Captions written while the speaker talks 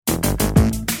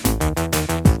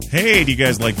Hey, do you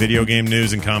guys like video game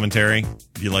news and commentary?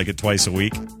 Do you like it twice a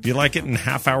week? Do you like it in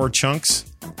half-hour chunks?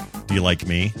 Do you like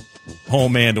me? Oh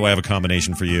man, do I have a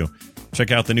combination for you.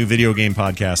 Check out the new video game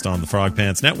podcast on the Frog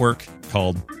Pants Network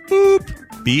called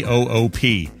Boop,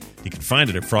 B-O-O-P. You can find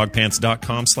it at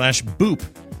frogpants.com/boop.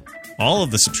 All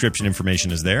of the subscription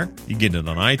information is there. You get it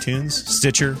on iTunes,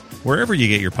 Stitcher, wherever you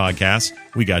get your podcasts,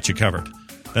 we got you covered.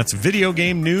 That's video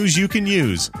game news you can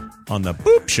use on the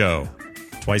Boop Show.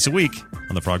 Twice a week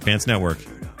on the Frog Pants Network.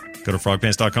 Go to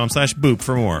frogpants.com/boop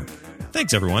for more.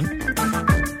 Thanks, everyone.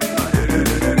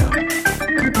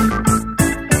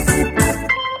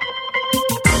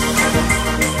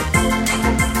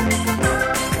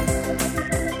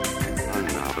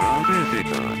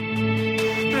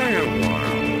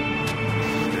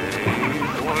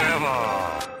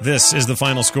 This is the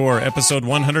final score, episode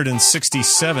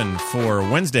 167 for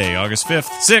Wednesday, August 5th,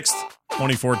 6th,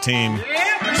 2014.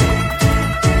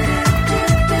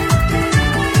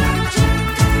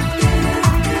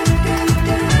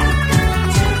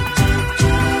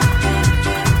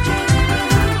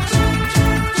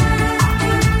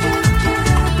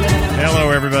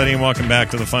 Hello, everybody, and welcome back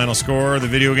to the Final Score, the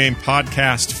video game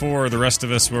podcast for the rest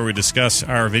of us, where we discuss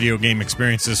our video game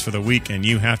experiences for the week, and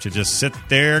you have to just sit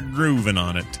there grooving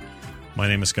on it. My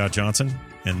name is Scott Johnson,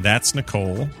 and that's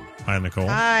Nicole. Hi, Nicole.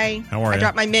 Hi. How are you? I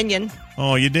dropped my minion.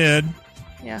 Oh, you did?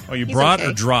 Yeah. Oh, you brought okay.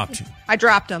 or dropped? I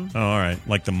dropped him. Oh, all right.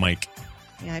 Like the mic.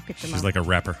 Yeah, I picked him She's up. like a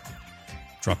rapper.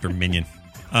 Dropped her minion.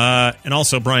 And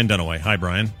also Brian Dunaway. Hi,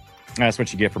 Brian. That's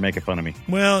what you get for making fun of me.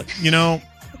 Well, you know,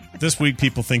 this week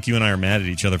people think you and I are mad at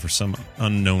each other for some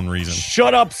unknown reason.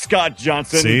 Shut up, Scott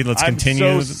Johnson. See, let's continue.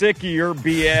 I'm so sick of your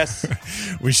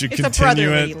BS. We should It's continue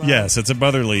a brotherly it. love. Yes, it's a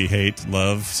brotherly hate,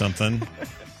 love, something.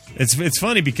 It's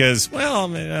funny because,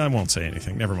 well, I won't say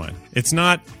anything. Never mind. It's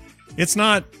not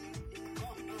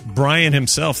Brian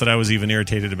himself that I was even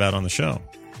irritated about on the show.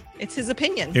 It's his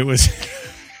opinion. It was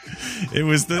it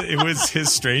was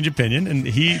his strange opinion, and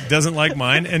he doesn't like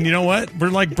mine. And you know what? We're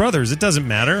like brothers. It doesn't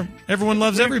matter. Everyone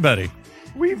loves everybody.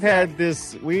 We've had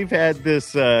this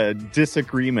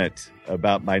disagreement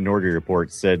about Minority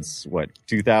Report since what,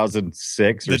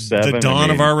 2006 or 7. The dawn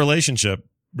of our relationship.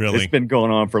 Really, it's been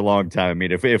going on for a long time. I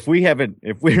mean, if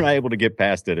we're not able to get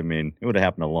past it, I mean, it would have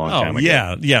happened a long time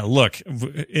ago. Yeah. Look,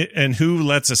 and who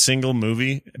lets a single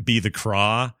movie be the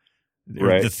craw,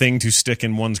 right? The thing to stick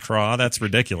in one's craw? That's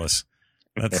ridiculous.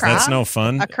 That's no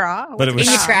fun. A craw? But it was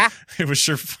In your craw? It was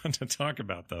sure fun to talk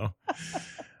about, though.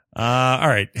 All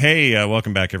right, hey,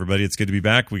 welcome back, everybody. It's good to be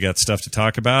back. We got stuff to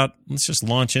talk about. Let's just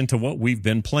launch into what we've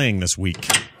been playing this week.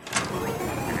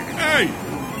 Hey,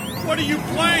 what are you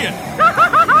playing?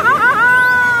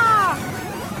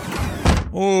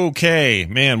 Okay,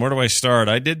 man, where do I start?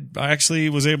 I actually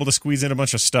was able to squeeze in a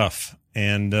bunch of stuff,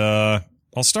 and I'll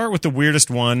start with the weirdest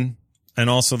one, and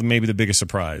also maybe the biggest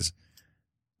surprise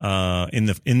in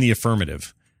the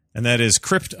affirmative, and that is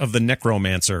Crypt of the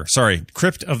Necromancer. Sorry,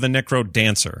 Crypt of the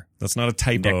Necrodancer. That's not a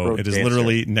typo. It is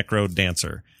literally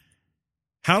Necrodancer.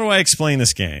 How do I explain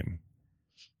this game?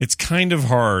 It's kind of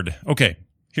hard. Okay,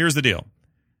 here's the deal.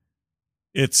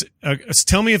 It's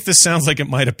tell me if this sounds like it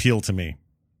might appeal to me.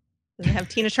 Does it have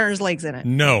Tina Turner's legs in it?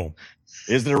 No.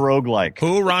 Is it a roguelike?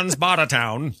 Who runs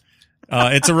Bartertown?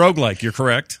 It's a roguelike. You're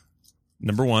correct.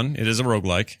 Number one, it is a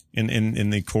roguelike in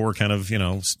the core kind of,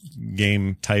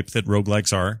 game type that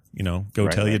roguelikes are. Go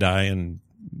right, till you die and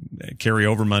carry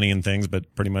over money and things,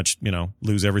 but pretty much,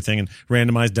 lose everything and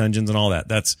randomized dungeons and all that.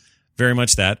 That's very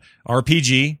much that.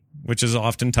 RPG, which is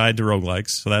often tied to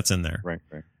roguelikes, so that's in there. Right.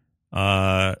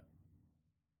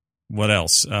 What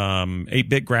else?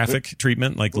 8-bit graphic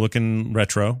treatment, like looking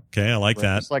retro. Okay, I like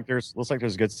that. Looks like there's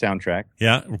a good soundtrack.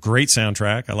 Yeah, great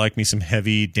soundtrack. I like me some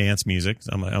heavy dance music.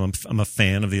 I'm a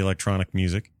fan of the electronic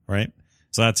music, right?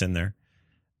 So that's in there.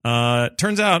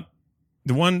 Turns out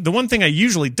the one thing I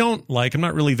usually don't like, I'm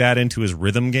not really that into, is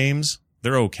rhythm games.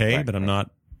 They're okay, Right, but I'm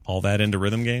not all that into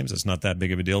rhythm games. It's not that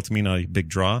big of a deal to me, not a big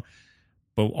draw.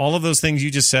 But all of those things you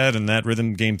just said and that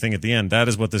rhythm game thing at the end, that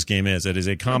is what this game is. It is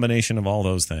a combination of all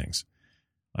those things.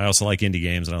 I also like indie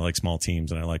games, and I like small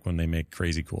teams, and I like when they make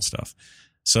crazy cool stuff.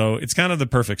 So it's kind of the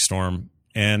perfect storm.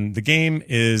 And the game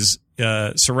is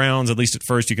surrounds, at least at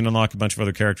first, you can unlock a bunch of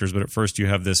other characters, but at first you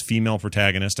have this female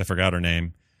protagonist. I forgot her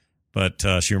name, but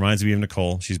she reminds me of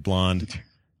Nicole. She's blonde,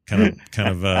 kind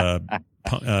of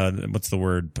what's the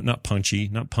word? Not punchy,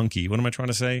 not punky. What am I trying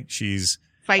to say? She's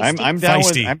Feisty. I'm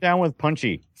down with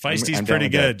punchy. Feisty's I'm pretty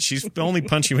good. that. She's only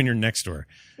punchy when you're next to her.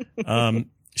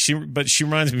 She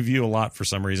reminds me of you a lot for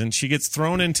some reason. She gets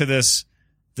thrown into this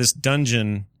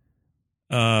dungeon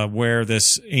where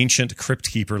this ancient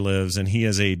crypt keeper lives, and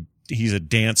he's a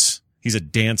dance He's a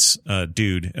dance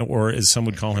dude, or as some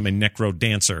would call him, a necro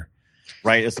dancer.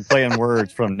 Right, it's a play on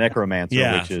words from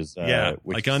necromancer, which is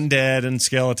like undead and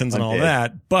skeletons and all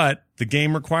that. But the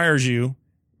game requires you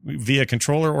via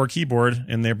controller or keyboard,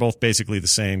 and they're both basically the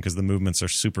same because the movements are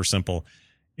super simple,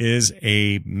 is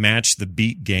a match the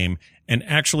beat game. And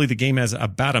actually the game has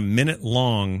about a minute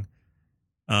long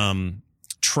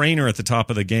trainer at the top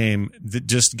of the game that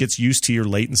just gets used to your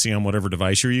latency on whatever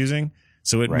device you're using.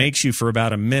 So it makes you for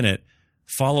about a minute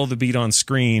follow the beat on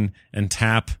screen and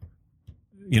tap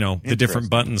the different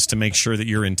buttons to make sure that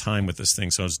you're in time with this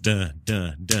thing. So it's dun,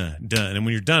 dun, dun, dun. And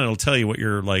when you're done, it'll tell you what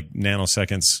your like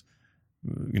nanoseconds,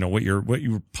 what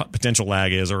your potential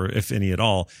lag is, or if any at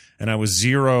all. And I was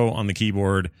 0 on the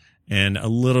keyboard and a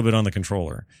little bit on the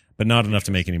controller, but not enough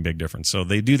to make any big difference. So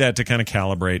they do that to kind of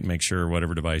calibrate and make sure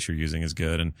whatever device you're using is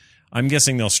good. And I'm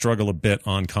guessing they'll struggle a bit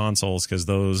on consoles because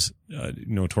those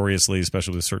notoriously,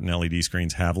 especially with certain LED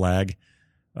screens, have lag.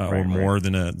 Or more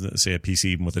than say a PC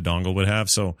even with a dongle would have.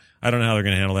 So I don't know how they're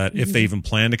going to handle that. If they even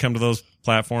plan to come to those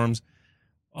platforms,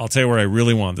 I'll tell you where I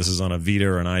really want. This is on a Vita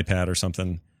or an iPad or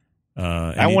something.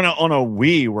 I want it on a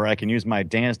Wii where I can use my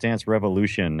Dance Dance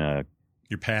Revolution.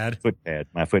 Your pad?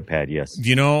 My foot pad, yes.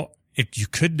 You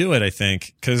could do it, I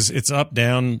think, because it's up,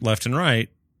 down, left, and right.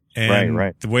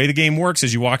 And the way the game works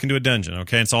is you walk into a dungeon,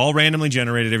 okay? It's all randomly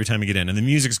generated every time you get in. And the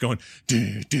music's going,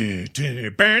 it's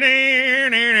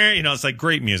like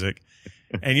great music.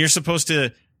 And you're supposed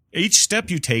to, each step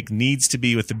you take needs to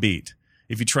be with the beat.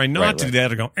 If you try not to do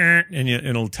that, it'll go, and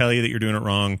it'll tell you that you're doing it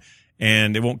wrong.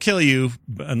 And it won't kill you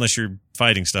unless you're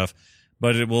fighting stuff.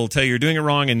 But it will tell you you're doing it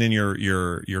wrong, and then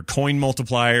your coin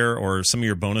multiplier or some of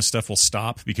your bonus stuff will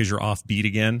stop because you're off beat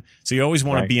again. So you always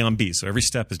want to be on beat. So every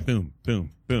step is boom,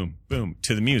 boom, boom, boom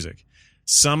to the music.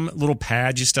 Some little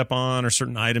pad you step on or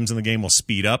certain items in the game will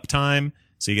speed up time.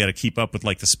 So you got to keep up with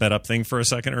like the sped up thing for a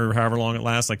second or however long it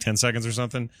lasts, like 10 seconds or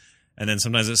something. And then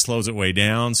sometimes it slows it way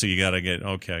down. So you got to get,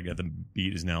 I got the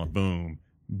beat is now boom,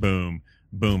 boom,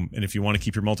 boom. And if you want to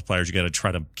keep your multipliers, you got to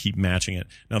try to keep matching it.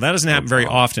 Now that doesn't happen very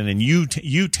often, and you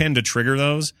tend to trigger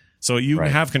those. So you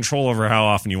have control over how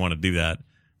often you want to do that.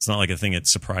 It's not like a thing it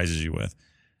surprises you with.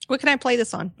 What can I play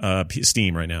this on?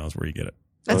 Steam right now is where you get it.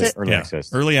 That's it. Early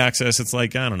access. Early access. It's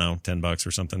like, I don't know, $10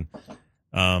 or something.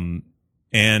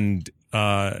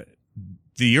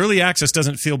 The early access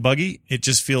doesn't feel buggy. It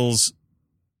just feels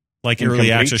like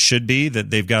early access should be,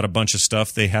 that they've got a bunch of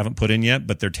stuff they haven't put in yet,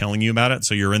 but they're telling you about it.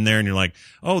 So you're in there and you're like,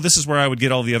 oh, this is where I would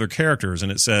get all the other characters.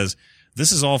 And it says,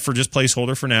 this is all for just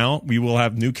placeholder for now. We will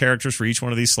have new characters for each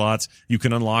one of these slots. You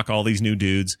can unlock all these new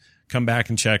dudes. Come back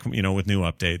and check, with new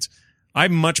updates. I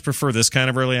much prefer this kind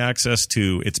of early access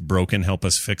to it's broken, help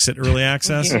us fix it early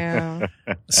access. Yeah.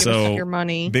 So Give us your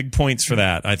money. Big points for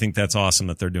that. I think that's awesome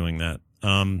that they're doing that.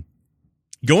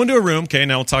 Go into a room. Okay,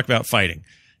 now we'll talk about fighting.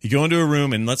 You go into a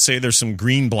room and let's say there's some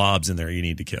green blobs in there you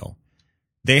need to kill.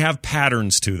 They have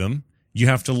patterns to them. You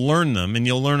have to learn them, and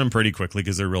you'll learn them pretty quickly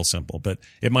because they're real simple. But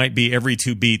it might be every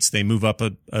 2 beats they move up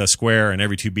a square, and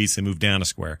every 2 beats they move down a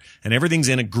square. And everything's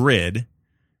in a grid,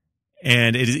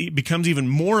 and it becomes even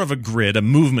more of a grid, a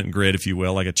movement grid, if you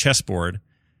will, like a chessboard.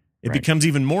 It becomes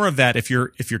even more of that if you're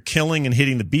killing and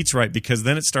hitting the beats right, because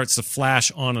then it starts to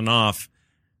flash on and off,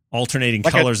 alternating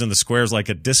like colors in the squares like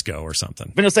a disco or something.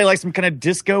 I'm going to say like some kind of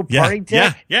disco party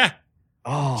tech? Yeah.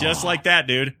 Oh. Just like that,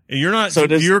 dude. You're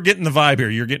getting the vibe here.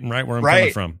 You're getting right where I'm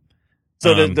coming from.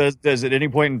 So does at any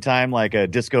point in time like a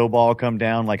disco ball come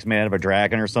down like made out of a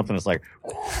dragon or something? It's like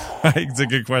it's a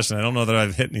good question. I don't know that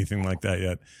I've hit anything like that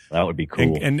yet. That would be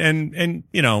cool. And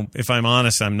if I'm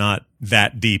honest, I'm not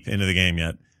that deep into the game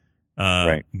yet.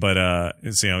 But I'll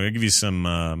give you some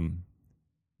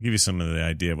of the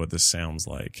idea of what this sounds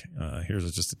like.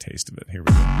 Here's just a taste of it. Here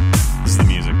we go. This is the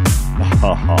music.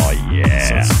 Oh, yeah.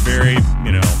 So it's very,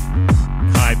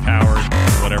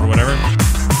 high-powered, whatever.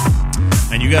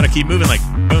 And you got to keep moving like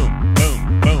boom,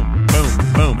 boom, boom, boom,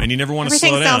 boom. And you never want to slow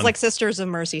down. Everything sounds like Sisters of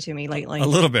Mercy to me lately. A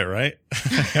little bit, right?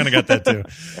 I kind of got that too.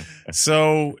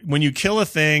 So when you kill a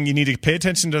thing, you need to pay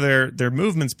attention to their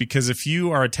movements, because if you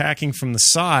are attacking from the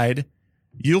side,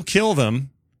 you'll kill them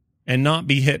and not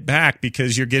be hit back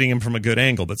because you're getting them from a good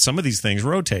angle. But some of these things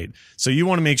rotate. So you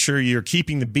want to make sure you're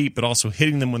keeping the beat, but also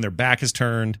hitting them when their back is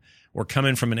turned or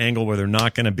coming from an angle where they're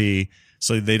not going to be,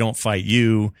 so they don't fight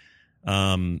you.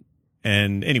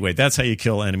 And anyway, that's how you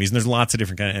kill enemies. And there's lots of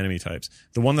different kind of enemy types.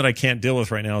 The one that I can't deal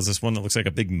with right now is this one that looks like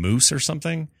a big moose or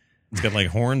something. It's got like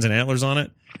horns and antlers on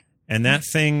it. And that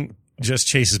thing just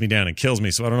chases me down and kills me.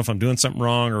 So I don't know if I'm doing something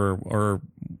wrong or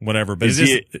whatever. But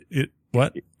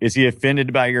What? Is he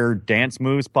offended by your dance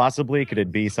moves? Possibly. Could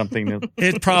it be something that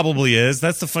It probably is.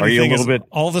 That's the funny Are you a thing. little Is bit-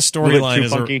 all the little storyline bit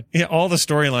is too funky? all the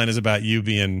storyline is about you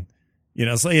being,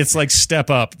 it's like step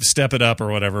it up or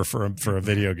whatever for a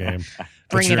video game.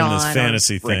 Bring But you're it in this on, or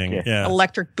fantasy thing. Frick Yeah.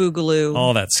 Electric Boogaloo.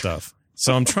 All that stuff.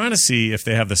 So I'm trying to see if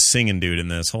they have the singing dude in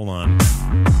this. Hold on.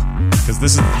 Because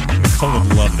Nicole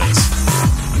would love this.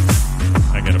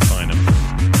 I gotta find him.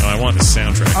 Oh, I want the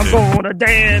soundtrack. I'm dude. gonna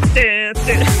dance.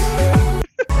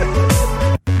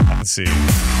 Let's see.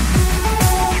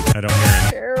 I don't hear him.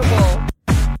 Terrible.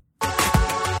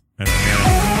 I don't hear him.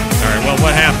 All right. Well,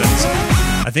 what happens?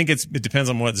 I think it depends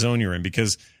on what zone you're in,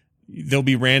 because there'll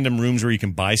be random rooms where you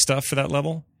can buy stuff for that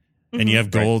level, and you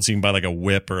have gold, so you can buy like a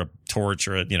whip or a torch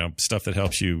or stuff that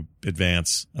helps you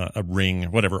advance, a ring,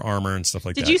 whatever, armor and stuff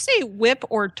like that. Did you say whip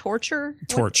or torture?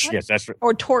 Torch? What? Yes, that's right.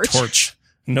 Or torch? Torch.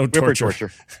 No Whip or torture.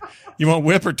 torture. You want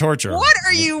whip or torture? What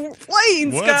are you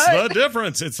playing, What's Scott? the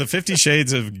difference? It's the 50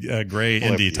 Shades of Grey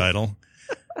indie title.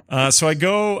 So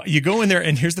you go in there,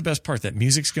 and here's the best part: that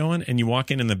music's going, and you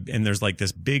walk in, and there's like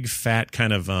this big fat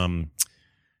kind of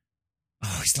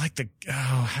he's like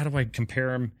how do I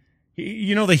compare him?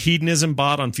 The hedonism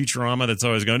bot on Futurama that's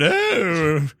always going,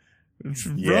 oh,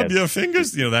 rub your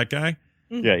fingers. That guy.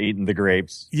 Yeah, eating the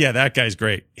grapes. Yeah, that guy's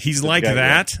great. He's like guy,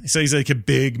 that. Yeah. So he's like a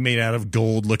big, made out of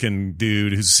gold looking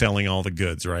dude who's selling all the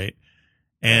goods, right?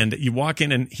 And you walk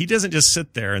in, and he doesn't just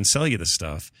sit there and sell you the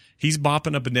stuff. He's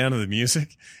bopping up and down to the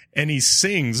music, and he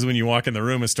sings when you walk in the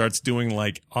room and starts doing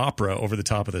like opera over the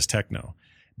top of this techno.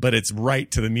 But it's right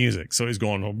to the music. So he's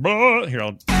going,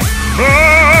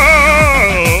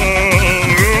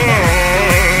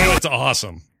 it's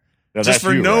awesome. No, Just that's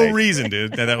for you, no right? reason,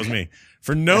 dude. That was me.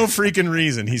 For no freaking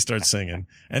reason, he starts singing.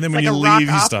 And then when It's you like a rock leave,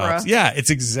 he opera. stops. Yeah, it's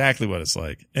exactly what it's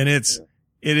like. And it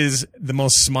is the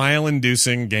most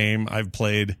smile-inducing game I've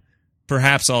played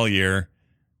perhaps all year,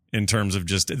 in terms of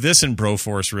just this, and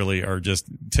Broforce really are just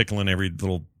tickling every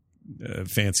little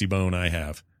fancy bone I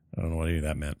have. I don't know what any of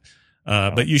that meant.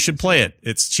 But you should play it.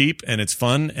 It's cheap and it's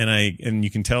fun, and you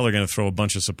can tell they're going to throw a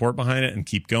bunch of support behind it and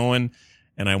keep going.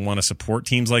 And I want to support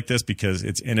teams like this because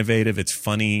it's innovative, it's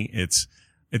funny, it's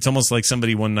almost like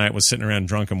somebody one night was sitting around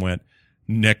drunk and went,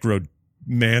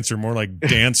 Necromancer, more like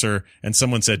dancer, and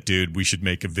someone said, dude, we should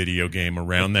make a video game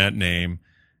around that name.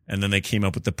 And then they came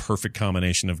up with the perfect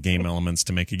combination of game elements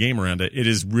to make a game around it. It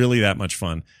is really that much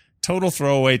fun. Total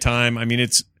throwaway time. I mean,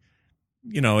 it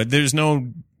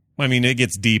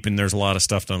gets deep and there's a lot of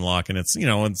stuff to unlock, and it's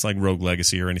like Rogue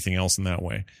Legacy or anything else in that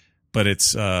way. But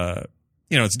it's,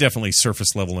 it's definitely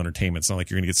surface level entertainment. It's not like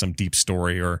you're going to get some deep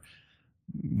story or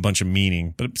bunch of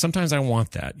meaning, but sometimes I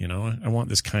want that, I want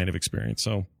this kind of experience.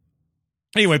 So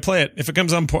anyway, play it. If it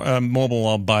comes on mobile,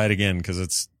 I'll buy it again, because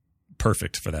it's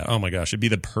perfect for that. Oh my gosh, it'd be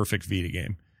the perfect Vita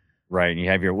game. Right, and you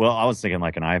have I was thinking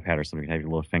like an iPad or something. You can have your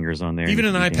little fingers on there. Even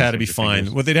an You can iPad would be snap your fine.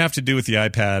 fingers. What they'd have to do with the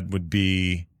iPad would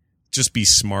be just be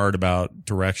smart about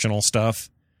directional stuff.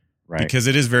 Right. Because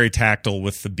it is very tactile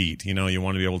with the beat. You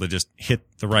want to be able to just hit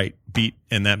the right beat,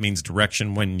 and that means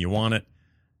direction when you want it.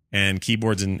 And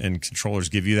keyboards and controllers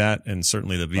give you that, and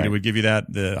certainly the Vita would give you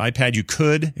that. The iPad, you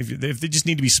could, if they just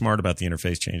need to be smart about the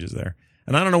interface changes there.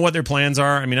 And I don't know what their plans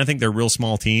are. I mean, I think they're a real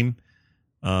small team.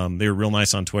 They were real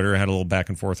nice on Twitter. I had a little back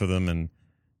and forth with them and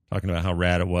talking about how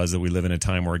rad it was that we live in a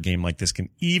time where a game like this can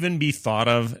even be thought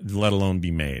of, let alone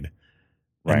be made.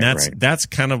 And that's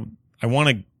kind of, I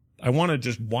want to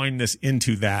just wind this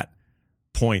into that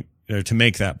point, or to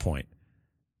make that point.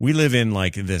 We live in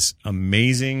like this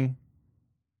amazing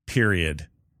period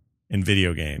in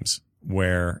video games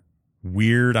where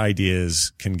weird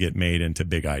ideas can get made into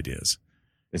big ideas.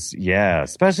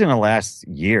 Especially in the last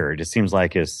year. It just seems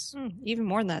like it's even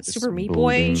more than that. It's Super Meat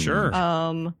booming. Boy. Sure.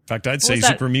 In fact, I'd say was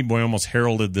that? Super Meat Boy almost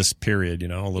heralded this period, a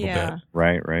little bit.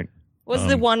 right. Was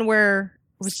the one where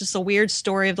it was just a weird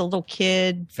story of the little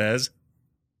kid? Fez?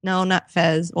 No, not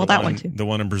Fez. Well, that one too. The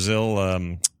one in Brazil,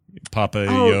 Papa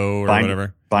Yo or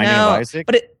whatever. Binding of Isaac?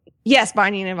 But yes,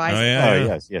 Binding of Isaac. Oh,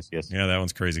 yeah. Yes. Yeah, that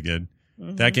one's crazy good.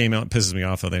 Mhm. That game pisses me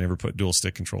off, though. They never put dual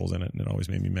stick controls in it, and it always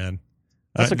made me mad.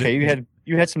 That's okay.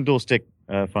 You had some dual stick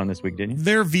fun this week, didn't you?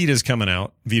 Their Vita's coming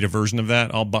out, Vita version of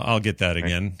that. I'll get that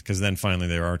again, because then finally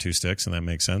there are two sticks, and that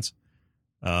makes sense.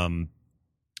 And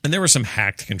there was some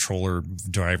hacked controller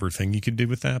driver thing you could do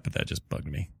with that, but that just bugged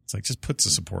me. It's like, just put the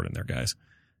support in there, guys.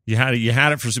 You had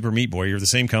it for Super Meat Boy. You're the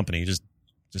same company. Just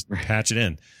patch it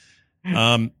in.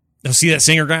 See that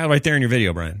singer guy right there in your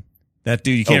video, Brian? That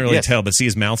dude, you can't really tell, but see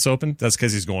his mouth's open? That's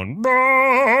because he's going,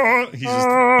 "Bah!" He's just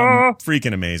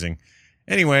freaking amazing.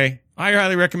 Anyway, I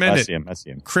highly recommend it. I see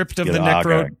him. Crypt of the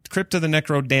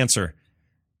Necro Dancer.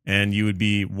 and you would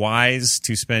be wise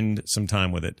to spend some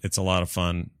time with it. It's a lot of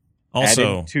fun.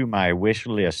 Also, added to my wish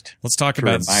list. Let's talk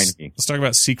about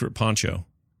Secret Poncho.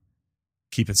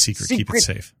 Keep it secret. Keep it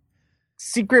safe.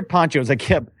 Secret Ponchos. I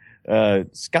kept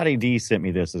Scotty D sent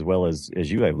me this as well as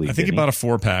you, I believe. I think he bought a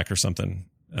 4-pack or something.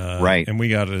 Right. And we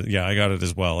got it. Yeah, I got it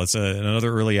as well. It's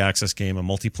another early access game, a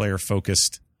multiplayer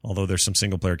focused, although there's some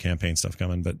single player campaign stuff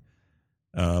coming, but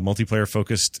multiplayer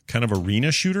focused kind of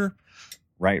arena shooter.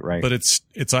 Right. But it's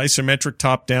isometric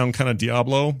top down kind of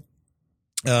Diablo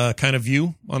kind of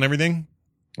view on everything.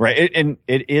 Right. And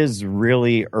it is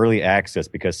really early access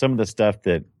because some of the stuff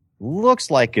that looks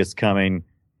like it's coming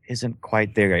isn't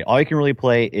quite there yet. All you can really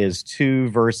play is 2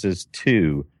 versus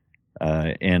 2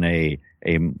 in a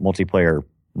multiplayer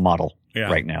model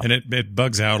right now. And it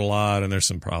bugs out a lot and there's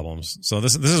some problems. So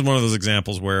this is one of those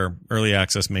examples where early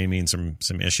access may mean some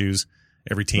issues.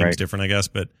 Every team's different, I guess.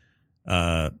 But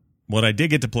what I did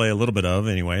get to play a little bit of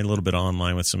anyway, a little bit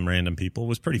online with some random people,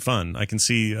 was pretty fun. I can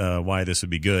see why this would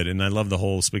be good. And I love the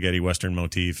whole spaghetti Western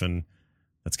motif, and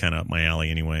that's kind of up my alley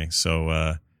anyway.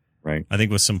 So right. I think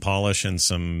with some polish and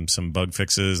some bug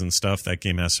fixes and stuff, that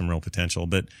game has some real potential.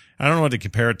 But I don't know what to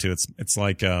compare it to. It's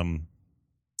like oh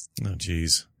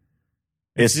geez.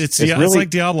 It's like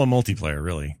Diablo multiplayer,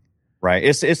 really. Right.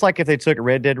 It's like if they took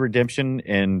Red Dead Redemption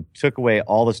and took away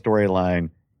all the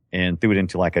storyline and threw it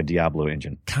into like a Diablo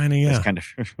engine. Kind of, yeah. It's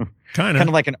kind of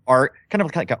like an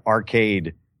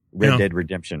arcade Red Dead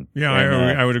Redemption. Yeah,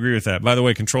 and, I would agree with that. By the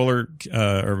way, controller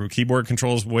or keyboard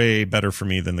controls way better for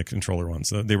me than the controller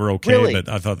ones. They were okay, really?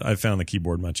 But I found the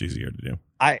keyboard much easier to do.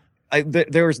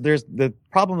 There's the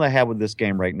problem I have with this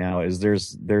game right now is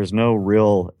there's no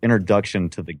real introduction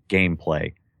to the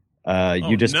gameplay.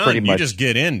 You just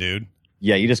get in, dude.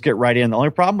 Yeah, you just get right in. The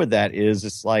only problem with that is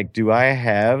it's like, do I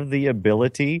have the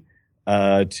ability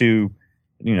to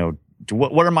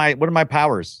what are my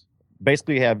powers?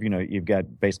 Basically, you've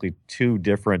got basically 2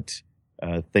 different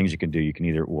things you can do. You can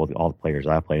either, all the players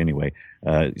I play anyway,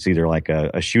 it's either like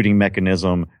a shooting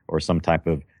mechanism or some type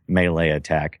of melee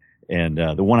attack. And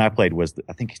the one I played was,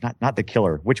 I think he's not the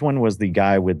killer. Which one was the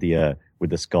guy with the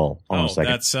skull? Hold on a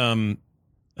second. That's oh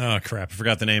crap, I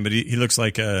forgot the name, but he looks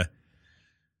like a.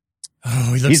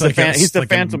 Oh, he's the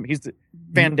Phantom. He's the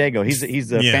Fandango. He's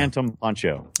the Phantom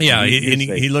Poncho. Yeah,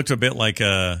 he looked a bit like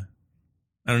a.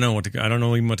 I don't know what to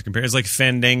compare. It's like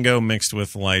Fandango mixed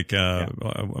with like a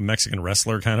Mexican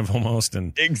wrestler, kind of almost.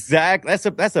 And exactly,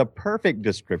 that's a perfect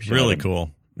description. Really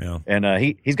cool. Yeah, and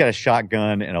he's got a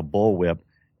shotgun and a bullwhip,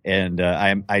 and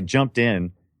I jumped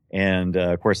in, and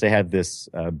of course they had this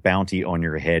bounty on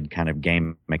your head kind of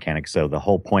game mechanic. So the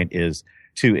whole point is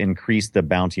to increase the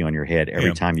bounty on your head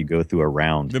every time you go through a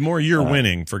round. The more you're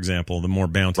winning, for example, the more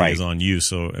bounty is on you.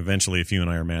 So eventually, if you and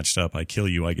I are matched up, I kill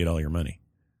you, I get all your money.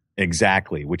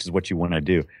 Exactly, which is what you want to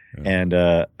do. Yeah. And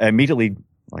immediately,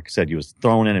 like I said, you was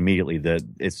thrown in immediately. The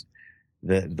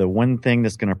one thing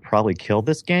that's going to probably kill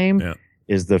this game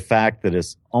is the fact that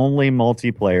it's only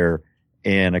multiplayer.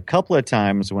 And a couple of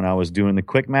times when I was doing the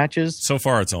quick matches, so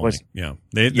far it's only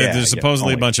there's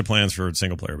supposedly a bunch of plans for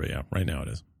single player, but right now it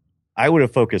is. I would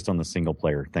have focused on the single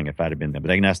player thing if I'd have been there,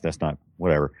 but I guess that's not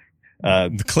whatever.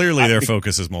 Clearly, their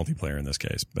focus is multiplayer in this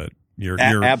case, but you're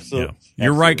absolutely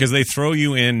you're right because they throw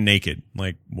you in naked.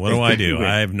 Like, what do I do?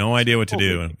 I have no idea what to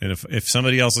do. And if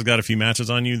somebody else has got a few matches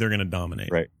on you, they're going to dominate.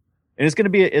 Right. And it's going to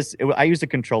be I used a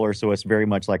controller, so it's very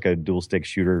much like a dual stick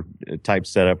shooter type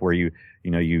setup where you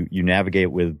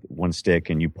navigate with one stick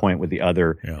and you point with the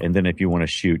other, and then if you want to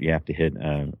shoot, you have to hit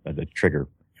the trigger.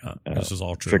 This is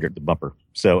all true. Triggered the bumper.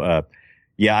 So,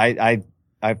 I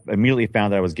immediately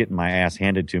found that I was getting my ass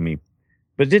handed to me,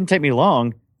 but it didn't take me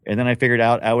long. And then I figured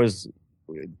out I was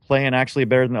playing actually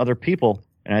better than other people,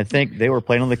 and I think they were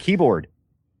playing on the keyboard.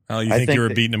 Oh, you think you were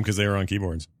beating them because they were on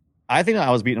keyboards? I think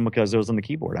I was beating them because it was on the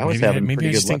keyboard. I was having pretty good luck. Maybe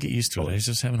I just didn't get used to it. I was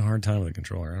just having a hard time with the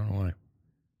controller. I don't know why.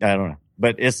 I don't know.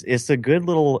 But it's a good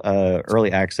little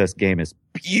early access game. It's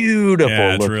beautiful.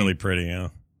 Yeah, it's looking, really pretty, yeah.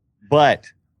 But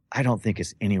I don't think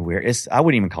it's anywhere. I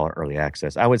wouldn't even call it early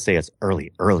access. I would say it's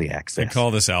early access. They call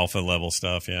this alpha level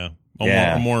stuff,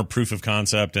 more proof of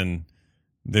concept, and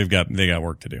they got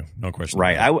work to do. No question.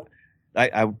 Right.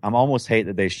 I'm almost hate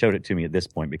that they showed it to me at this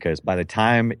point because by the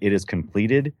time it is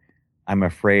completed, I'm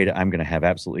afraid I'm going to have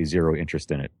absolutely zero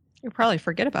interest in it. You'll probably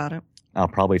forget about it. I'll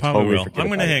probably totally will. forget I'm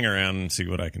going to hang around and see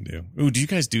what I can do. Ooh, do you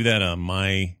guys do that on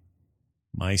my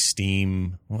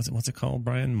Steam? What's it called,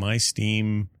 Brian? My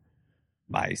Steam.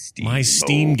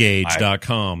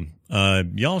 MySteamGauge.com.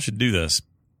 Y'all should do this.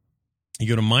 You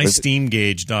go to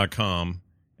MySteamGauge.com,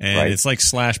 and it's like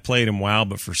 /played in WoW,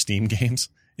 but for Steam games.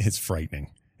 It's frightening.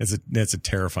 It's a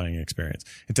terrifying experience.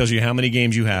 It tells you how many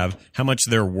games you have, how much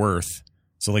they're worth.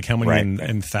 So like how many Right.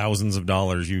 in thousands of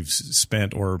dollars you've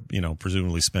spent, or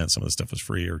presumably spent. Some of the stuff was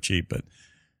free or cheap, but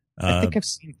I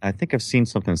think I've seen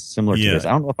something similar to yeah. this. I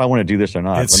don't know if I want to do this or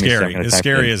not. it's scary. It's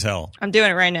scary as hell. I'm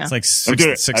doing it right now. It's like I'm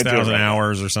doing it 6,000 right now.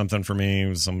 hours or something for me. It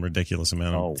was some ridiculous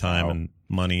amount of time and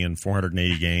money and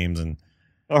 480 games. And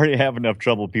I already have enough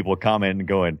trouble with people commenting and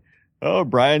going, "Oh,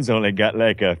 Brian's only got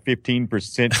like a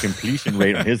 15% completion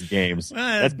rate on his games."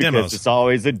 That's because demos. it's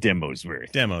always a demo's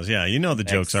worth. Demos, yeah. You know the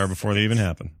jokes are before they even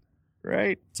happen.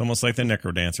 Right? It's almost like the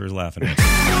Necro Dancer is laughing at you.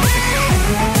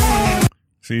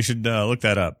 So you should look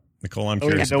that up. Nicole, I'm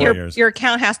curious about yours. Your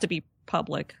account has to be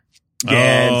public.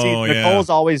 Yeah, and see, Oh, Nicole's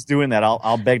always doing that.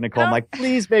 I'll beg Nicole. I'm like,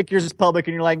 "Please make yours public,"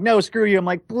 and you're like, "No, screw you." I'm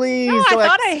like, "Please." No, I don't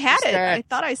thought I had it. that." I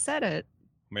thought I said it.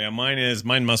 Yeah,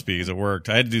 mine must be because it worked.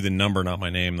 I had to do the number, not my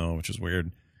name though, which is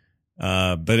weird.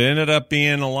 But it ended up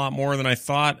being a lot more than I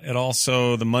thought. It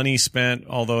also, the money spent,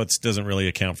 although it doesn't really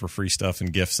account for free stuff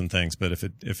and gifts and things. But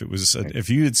if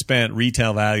you had spent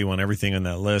retail value on everything on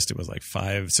that list, it was like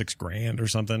 $5-6 grand or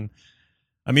something.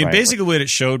 I mean, basically what it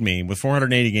showed me with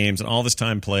 480 games and all this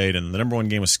time played, and the number one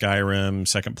game was Skyrim.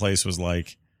 Second place was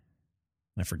like,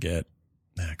 I forget.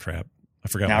 Crap. I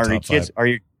forgot Now, my are your top kids?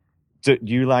 five. Do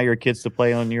you allow your kids to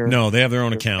play on your? No, they have their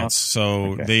own your accounts.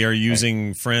 So they are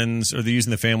using friends, or they're using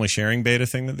the family sharing beta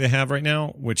thing that they have right now,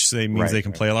 which means they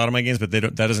can play a lot of my games, but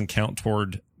that doesn't count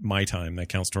toward my time. That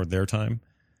counts toward their time.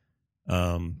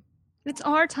 It's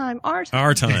our time. Our time.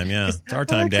 Our time, yeah. It's our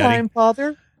time, Daddy. Time,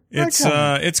 Father.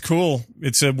 It's cool.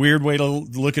 It's a weird way to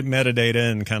look at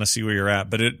metadata and kind of see where you're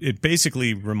at. But it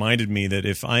basically reminded me that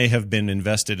if I have been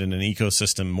invested in an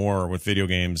ecosystem more with video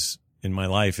games in my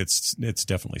life, it's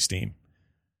definitely Steam.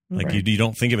 Like Right. you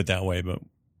don't think of it that way, but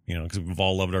because we've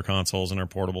all loved our consoles and our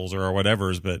portables or our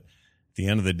whatevers. But at the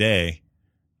end of the day,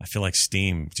 I feel like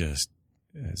Steam just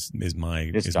is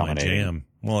my dominating. jam.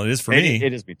 Well, it is for me.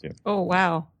 It is me too. Oh,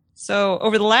 wow. So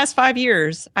over the last 5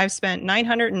 years, I've spent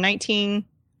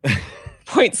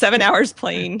 919.7 hours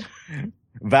playing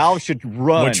Valve should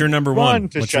run. What's your number one?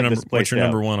 To What's shut your this place down.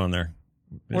 number one on there?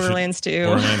 Borderlands 2.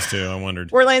 Borderlands 2. I wondered.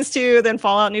 Borderlands 2, then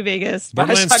Fallout New Vegas.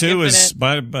 Borderlands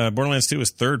Bioshock 2 Borderlands 2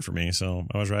 was third for me, so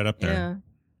I was right up there. Yeah.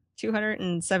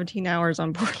 217 hours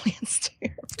on Borderlands 2.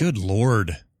 Good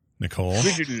Lord, Nicole.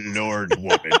 Good Lord,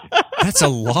 woman. That's a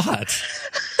lot.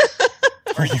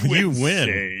 You win.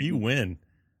 insane? You win.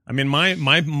 I mean, my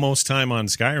most time on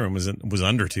Skyrim was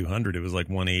under 200. It was like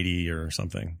 180 or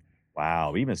something.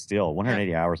 Wow, even still,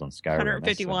 180 hours on Skyrim.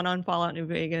 151 on Fallout New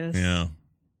Vegas. Yeah.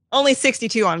 Only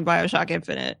 62 on Bioshock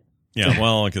Infinite. Yeah,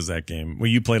 well, because that game. Well,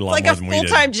 you played a lot Like more a than we did.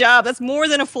 full-time job. That's more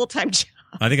than a full-time job.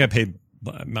 I think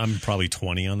I'm probably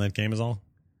 20 on that game is all.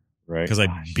 Right. Because I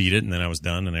beat it and then I was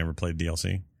done and I never played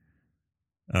DLC.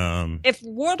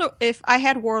 If I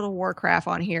had World of Warcraft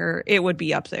on here, it would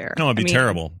be up there. No, it'd be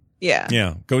terrible. Yeah.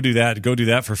 Yeah, go do that. Go do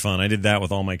that for fun. I did that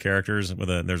with all my characters.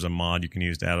 There's a mod you can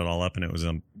use to add it all up, and it was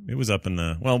up in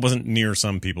the, well, it wasn't near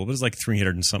some people, but it was like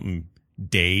 300 and something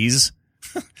days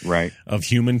Right. of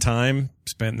human time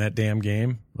spent in that damn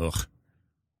game. Ugh.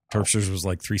 Terpsters was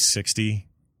like 360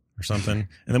 or something.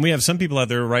 And then we have some people out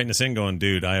there writing us in going,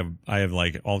 dude, I have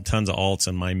like tons of alts,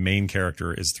 and my main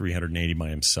character is 380 by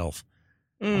himself.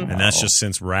 And that's just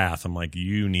since Wrath. I'm like,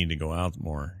 you need to go out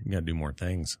more. You got to do more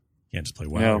things. You can't just play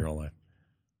WoW your whole life.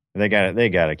 They got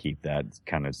to keep that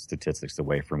kind of statistics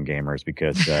away from gamers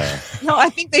because No, I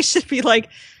think they should be like,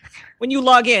 when you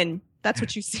log in, that's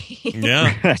what you see.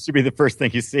 Yeah. that should be the first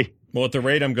thing you see. Well, at the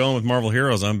rate I'm going with Marvel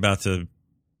Heroes, I'm about to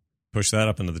push that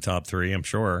up into the top 3, I'm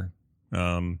sure.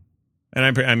 And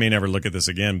I may never look at this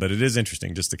again, but it is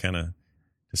interesting just to kind of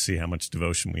to see how much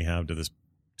devotion we have to this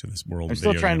world. I'm of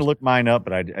still video trying games. to look mine up,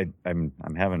 but I'm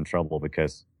having trouble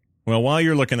because Well, while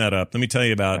you're looking that up, let me tell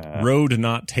you about Road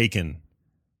Not Taken,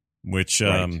 which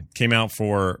came out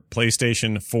for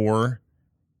PlayStation 4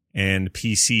 and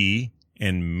PC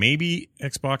and maybe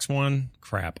Xbox One.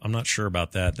 Crap, I'm not sure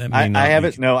about that. That may not I have be-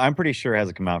 it. No, I'm pretty sure it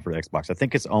hasn't come out for Xbox. I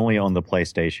think it's only on the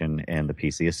PlayStation and the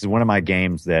PC. This is one of my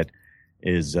games that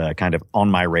is kind of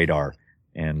on my radar.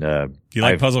 And Do you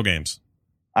like puzzle games?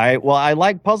 I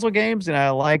like puzzle games, and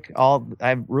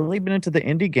I've really been into the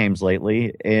indie games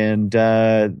lately, and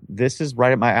this is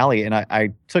right up my alley. And I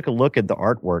took a look at the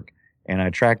artwork, and I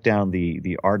tracked down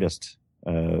the artist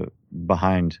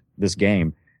behind this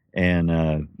game,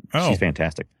 and she's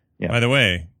fantastic. Yeah. By the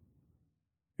way,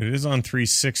 it is on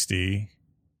 360.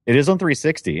 It is on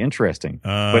 360. Interesting,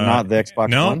 but not the Xbox One.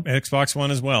 No, Xbox One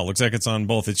as well. Looks like it's on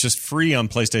both. It's just free on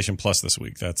PlayStation Plus this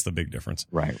week. That's the big difference.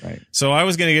 Right. So I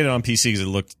was going to get it on PC because it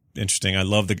looked interesting. I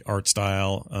love the art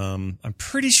style. I'm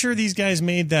pretty sure these guys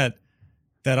made that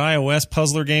that iOS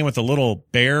puzzler game with the little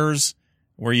bears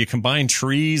where you combine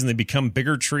trees and they become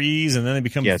bigger trees and then they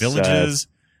become villages.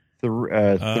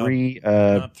 Not threes.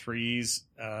 Not threes.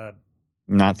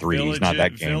 Village, not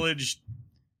that game. Village.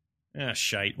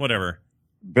 Shite. Whatever.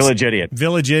 Village Idiot.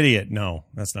 Village Idiot. No,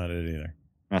 that's not it either.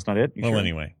 That's not it. Well,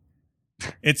 anyway,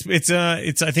 it's.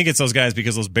 I think it's those guys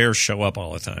because those bears show up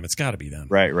all the time. It's got to be them.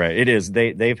 Right. It is.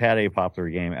 They've had a popular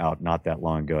game out not that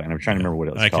long ago, and I'm trying to remember what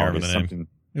it was called. I can't remember the name.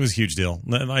 It was a huge deal.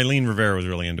 Eileen Rivera was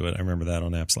really into it. I remember that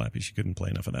on App Slappy. She couldn't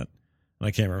play enough of that. And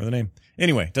I can't remember the name.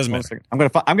 Anyway, doesn't matter. I'm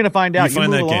gonna find out. You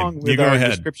find that game. With go our ahead.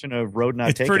 Description of Road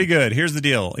Not It's Taken. pretty good. Here's the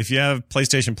deal. If you have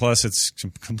PlayStation Plus, it's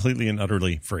completely and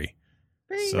utterly free.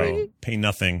 So pay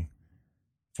nothing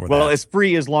for that. Well, it's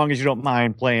free as long as you don't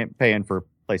mind paying for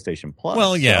PlayStation Plus.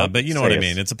 Well, yeah, but you know what I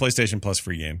mean. It's a PlayStation Plus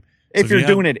free game. If you're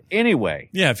doing it anyway.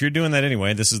 Yeah, if you're doing that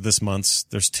anyway, this is this month's.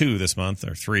 There's 2 this month,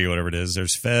 or 3, whatever it is.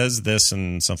 There's Fez, this,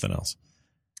 and something else.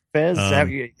 Fez,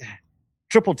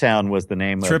 Triple Town was the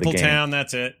name of the game. Triple Town,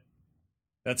 that's it.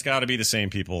 That's got to be the same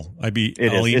people. I'll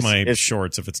eat my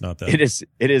shorts if it's not that.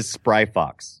 It is Spry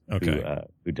Fox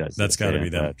who does That's got to be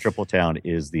them. Triple Town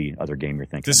is the other game you're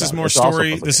thinking This about. is more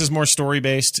story. This is more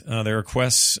story-based. There are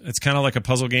quests. It's kind of like a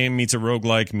puzzle game meets a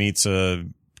roguelike meets a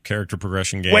character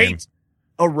progression game. Wait,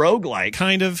 a roguelike?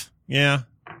 Kind of, yeah.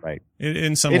 Right.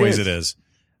 In some ways it is.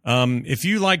 If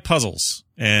you like puzzles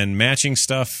and matching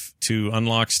stuff to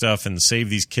unlock stuff and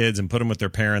save these kids and put them with their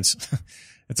parents,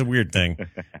 it's a weird thing,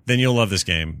 then you'll love this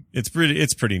game. It's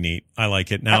pretty neat. I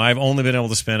like it. Now, I've only been able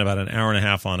to spend about an hour and a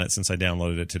half on it since I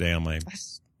downloaded it today on my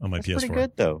PS4. Pretty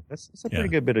good, though. That's a pretty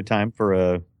good bit of time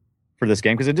for this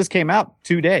game because it just came out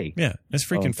today. Yeah, it's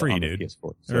freaking free, dude.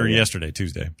 PS4. Or yesterday,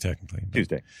 Tuesday, technically.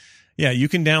 Tuesday. Yeah, you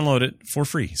can download it for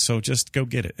free. So just go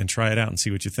get it and try it out and see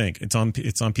what you think. It's on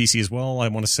PC as well. I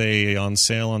want to say on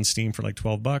sale on Steam for like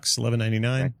 $12,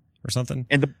 $11.99 or something.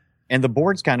 And the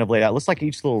board's kind of laid out. It looks like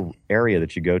each little area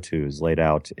that you go to is laid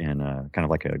out in kind of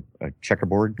like a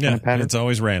checkerboard kind of pattern. It's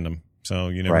always random. So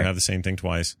you never have the same thing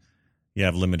twice. You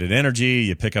have limited energy.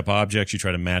 You pick up objects. You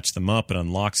try to match them up. It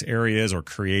unlocks areas or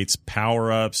creates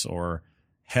power-ups or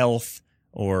health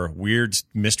or weird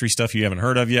mystery stuff you haven't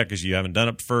heard of yet because you haven't done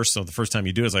it first. So the first time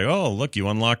you do it, it's like, oh, look, you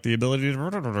unlock the ability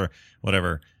to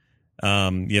whatever.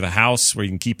 You have a house where you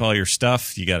can keep all your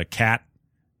stuff. You got a cat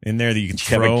in there that you can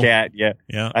throw. You have a cat, yeah.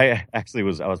 Yeah. I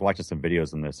was watching some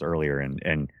videos on this earlier,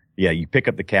 and yeah, you pick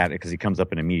up the cat because he comes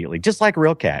up and immediately, just like a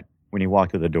real cat, when you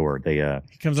walk through the door,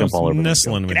 he comes up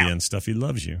nestling with you and stuff. He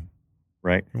loves you.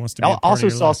 Right. He wants to be I also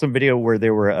saw some video where they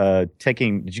were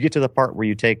taking. Did you get to the part where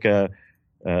you take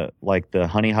like the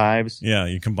honey hives? Yeah,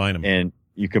 you combine them. And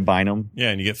you combine them. Yeah,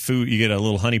 and you get food. You get a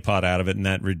little honey pot out of it, and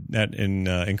that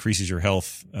increases your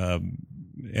health,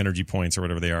 energy points or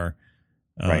whatever they are.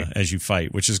 As you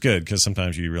fight, which is good because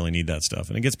sometimes you really need that stuff,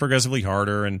 and it gets progressively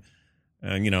harder. And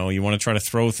you want to try to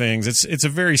throw things. It's a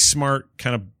very smart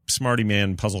kind of smarty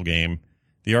man puzzle game.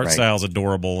 The art style is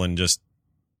adorable and just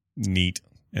neat.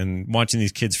 And watching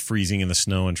these kids freezing in the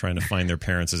snow and trying to find their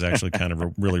parents is actually kind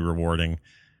of really rewarding.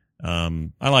 I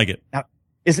like it. Now,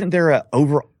 isn't there a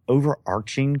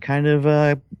overarching kind of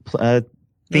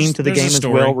theme to the game as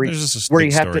well? There's just a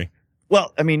big story.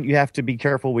 Well, I mean, you have to be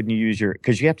careful when you use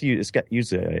because you have to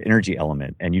use an energy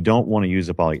element, and you don't want to use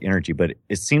up all your energy. But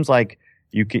it seems like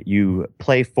you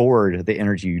play forward the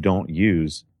energy you don't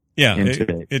use. Yeah,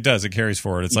 it does. It carries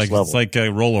forward. It's like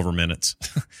rollover minutes.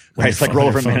 Right, it's like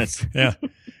rollover minutes.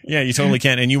 Yeah, you totally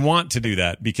can, and you want to do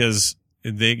that because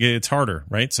it's harder,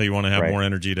 right? So you want to have more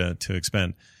energy to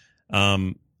expend.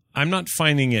 I'm not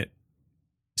finding it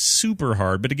super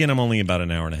hard, but again, I'm only about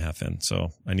an hour and a half in,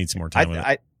 so I need some more time with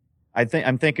it.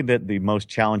 I'm thinking that the most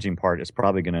challenging part is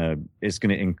probably gonna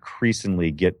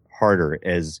increasingly get harder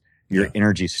as your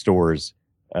energy stores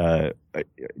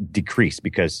decrease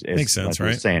because makes sense,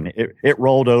 right? Saying it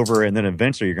rolled over, and then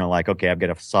eventually you're gonna okay, I've got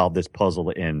to solve this puzzle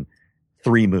in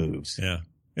 3 moves. Yeah,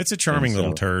 it's a charming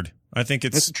little turd. I think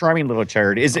it's a charming little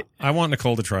turd. Is it? I want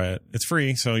Nicole to try it. It's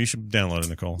free, so you should download it,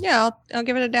 Nicole. Yeah, I'll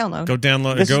give it a download. Go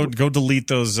download. Go delete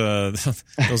those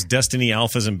Destiny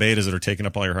alphas and betas that are taking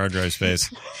up all your hard drive space.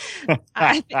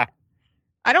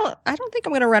 I don't think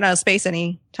I'm going to run out of space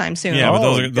anytime soon. Yeah,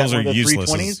 but those are useless.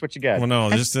 320s? What you got? Well, no,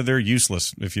 they're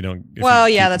useless if you don't.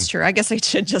 That's true. I guess I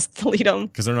should just delete them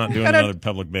because they're not doing another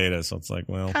public beta. So it's like,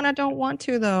 well, kind of don't want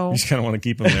to though. You just kind of want to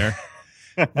keep them there.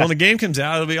 When the game comes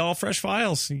out, it'll be all fresh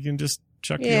files. You can just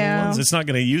chuck the old ones. It's not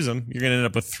going to use them. You're going to end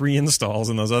up with 3 installs,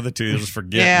 and those other 2 you'll just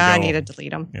forget. Yeah, I need to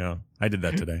delete them. Yeah, I did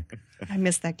that today. I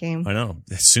missed that game. I know.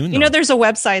 Soon, there's a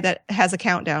website that has a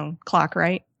countdown clock,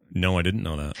 right? No, I didn't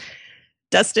know that.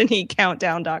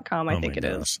 DestinyCountdown.com, I think it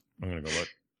is. I'm going to go look.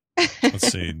 Let's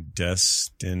see.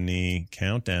 Destiny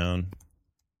countdown.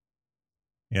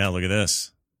 Yeah, look at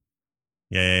this.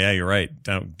 Yeah, you're right.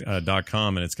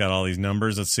 .com, and it's got all these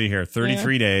numbers. Let's see here.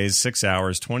 33 days, 6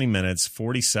 hours, 20 minutes,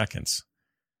 40 seconds.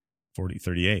 40,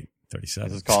 38, 37.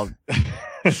 This is called...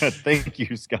 Thank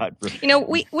you, Scott.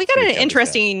 We got an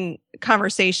interesting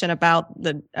conversation about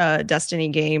the Destiny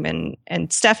game,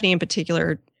 and Stephanie in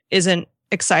particular isn't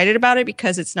excited about it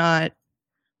because it's not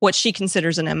what she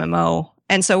considers an MMO.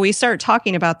 And so we started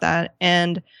talking about that,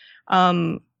 and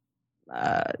Naboo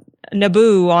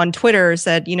on Twitter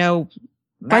said,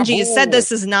 Bungie has said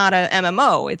this is not a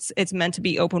MMO. It's meant to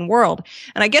be open world.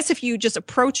 And I guess if you just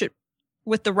approach it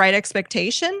with the right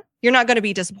expectation, you're not going to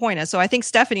be disappointed. So I think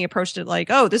Stephanie approached it like,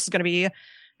 oh, this is going to be a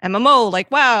MMO, like,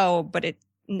 wow, but it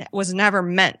was never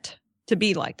meant to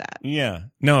be like that. Yeah.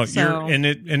 No, it's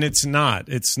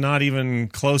not even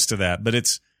close to that, but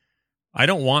I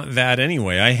don't want that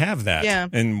anyway. I have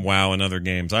that in WoW and other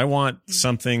games. I want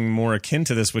something more akin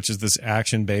to this, which is this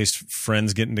action-based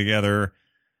friends getting together,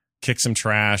 kick some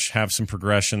trash, have some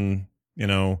progression,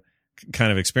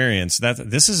 kind of experience.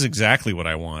 This is exactly what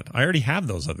I want. I already have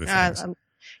those other things.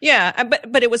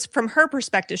 But it was from her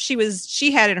perspective.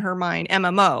 She had in her mind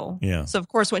MMO. Yeah. So of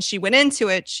course, when she went into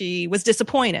it, she was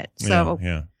disappointed. So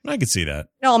yeah. I could see that.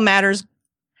 It all matters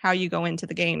how you go into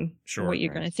the game, sure, what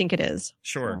you're going to think it is.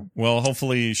 Sure. So. Well,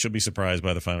 hopefully she'll be surprised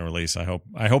by the final release. I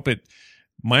hope it.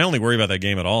 My only worry about that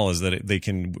game at all is that they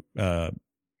can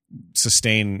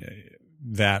sustain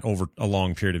that over a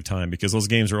long period of time, because those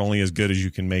games are only as good as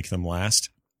you can make them last.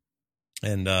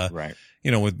 And right.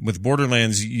 With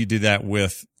Borderlands, you did that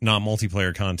with not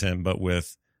multiplayer content, but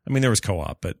there was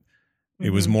co-op, but it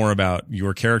was more about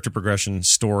your character progression,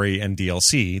 story, and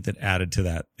DLC that added to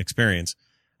that experience.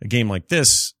 A game like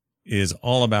this is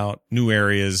all about new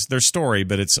areas. There's story,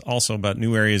 but it's also about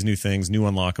new areas, new things, new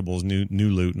unlockables, new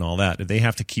loot, and all that. They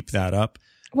have to keep that up.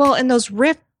 Well, and those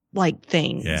rift-like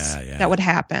things yeah. that would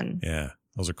happen. Yeah,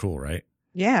 those are cool, right?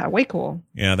 Yeah, way cool.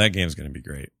 Yeah, that game's going to be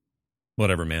great.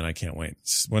 Whatever, man. I can't wait.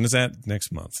 When is that?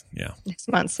 Next month. Yeah.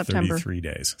 Next month, September. 33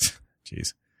 days.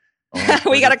 Jeez.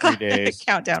 We got a countdown. It's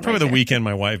probably the weekend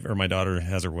my wife or my daughter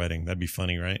has her wedding. That'd be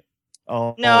funny, right?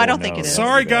 Oh, no, I don't think it is.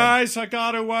 Sorry, guys. I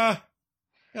got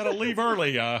to leave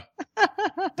early.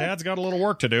 Dad's got a little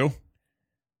work to do.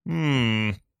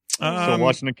 Still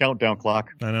watching the countdown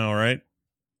clock. I know, right?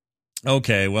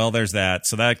 Okay, well, there's that.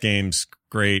 So that game's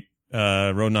great.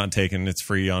 Road Not Taken, it's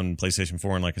free on PlayStation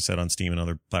 4 and, like I said, on Steam and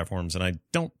other platforms. And I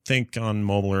don't think on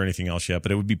mobile or anything else yet,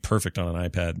 but it would be perfect on an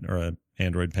iPad or an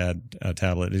Android Pad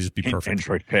tablet. It'd just be perfect.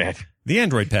 Android Pad. The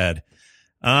Android Pad.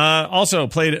 Also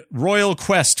played Royal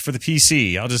Quest for the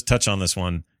PC. I'll just touch on this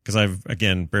one because I've,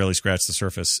 again, barely scratched the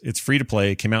surface. It's free to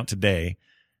play. It came out today.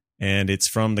 And it's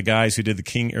from the guys who did the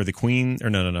King or the Queen. Or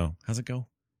no. How's it go?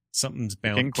 Something's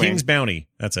Bounty. King's Bounty.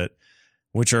 That's it.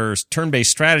 Which are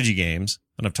turn-based strategy games.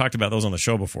 And I've talked about those on the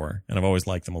show before, and I've always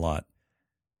liked them a lot.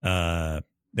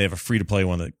 They have a free-to-play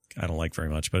one that I don't like very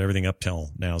much, but everything up till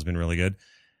now has been really good.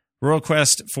 Royal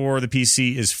Quest for the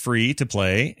PC is free to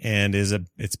play, and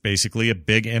it's basically a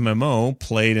big MMO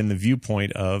played in the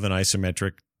viewpoint of an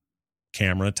isometric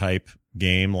camera type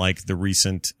game, like the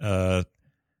recent what's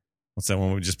that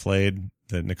one we just played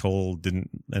that Nicole didn't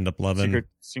end up loving?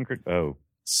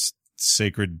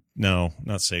 Sacred? No,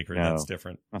 not Sacred. No, that's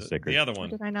different. Not Sacred. The other one.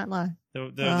 Did I not lie?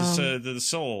 The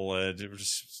Soul.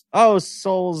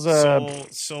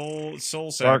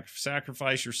 Soul.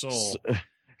 Sacrifice your soul.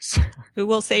 Who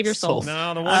will save your soul?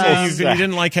 No, the one that you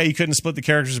didn't like how you couldn't split the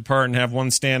characters apart and have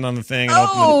one stand on the thing.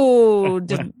 And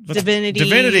Divinity.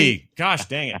 Divinity. Gosh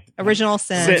dang it. Original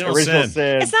Sin. Original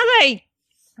Sin. It's not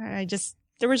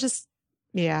there was just.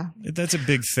 Yeah. That's a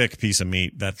big, thick piece of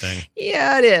meat, that thing.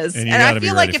 Yeah, it is. And I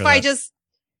feel like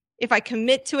if I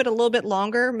commit to it a little bit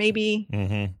longer, maybe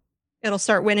it'll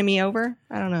start winning me over.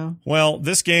 I don't know. Well,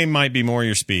 this game might be more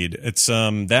your speed. It's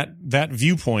that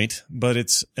viewpoint, but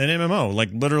it's an MMO. Like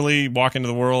literally walk into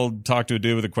the world, talk to a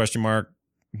dude with a question mark,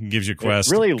 he gives you a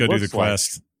quest, go do the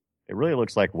quest. It really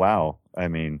looks like WoW. I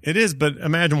mean, it is, but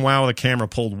imagine WoW with a camera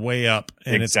pulled way up,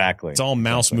 and exactly. It's all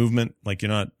mouse movement. Like you're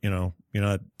not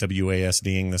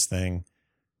WASDing this thing.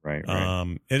 Right.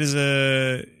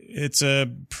 It's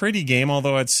a pretty game,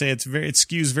 although I'd say it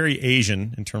skews very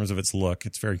Asian in terms of its look.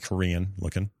 It's very Korean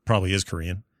looking. Probably is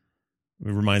Korean.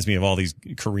 It reminds me of all these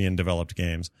Korean developed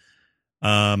games.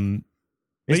 But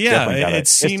yeah,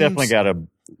 it's definitely got a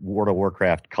World of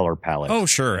Warcraft color palette. Oh,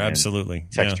 sure. Absolutely.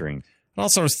 Texturing. Yeah. It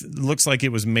also looks like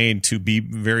it was made to be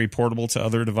very portable to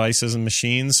other devices and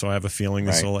machines. So I have a feeling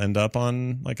this will end up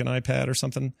on like an iPad or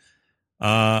something.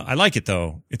 I like it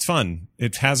though. It's fun.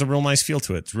 It has a real nice feel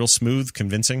to it. It's real smooth and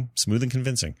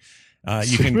convincing.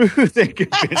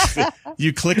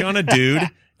 You click on a dude.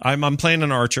 I'm playing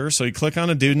an archer, so you click on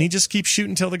a dude and he just keeps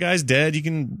shooting until the guy's dead. You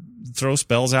can throw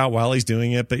spells out while he's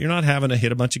doing it, but you're not having to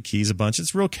hit a bunch of keys a bunch.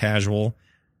 It's real casual.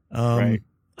 Right.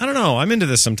 I don't know. I'm into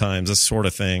this sometimes, this sort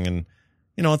of thing. And,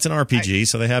 it's an RPG,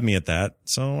 so they have me at that.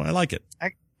 So I like it.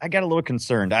 I got a little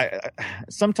concerned.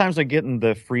 Sometimes I get in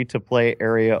the free-to-play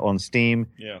area on Steam,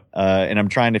 and I'm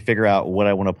trying to figure out what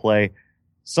I want to play.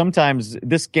 Sometimes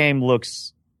this game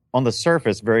looks, on the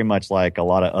surface, very much like a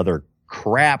lot of other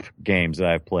crap games that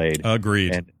I've played.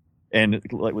 Agreed. And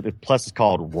plus it's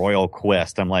called Royal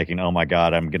Quest. I'm like, oh my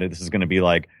God, this is gonna be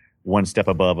like one step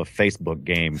above a Facebook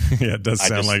game. Yeah, it does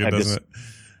sound like it, doesn't it?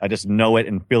 I just know it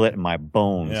and feel it in my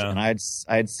bones. Yeah. And I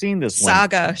had seen this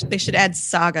Saga. They should add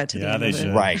Saga to the end they of it.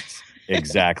 should. Right.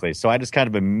 Exactly. So I just kind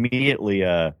of immediately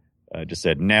just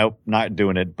said, nope, not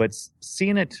doing it. But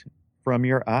seeing it from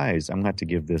your eyes, I'm going to have to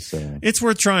give this it's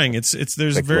worth trying.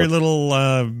 There's very little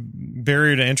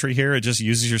barrier to entry here. It just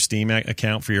uses your Steam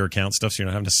account for your account stuff, so you're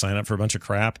not having to sign up for a bunch of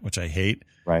crap, which I hate.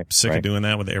 Right. I'm sick of doing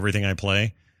that with everything I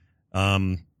play.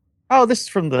 This is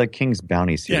from the King's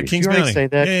Bounty series. Yeah, King's Did you Bounty. Say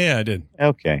that? Yeah, I did.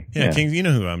 Okay. Yeah, King. You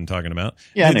know who I'm talking about.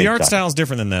 Yeah, the art style is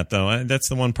different than that, though. That's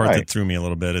the one part Right. that threw me a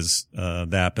little bit is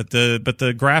that. But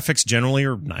the graphics generally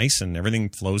are nice and everything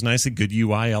flows nicely. Good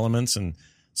UI elements and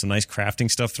some nice crafting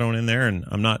stuff thrown in there. And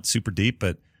I'm not super deep,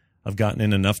 but I've gotten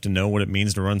in enough to know what it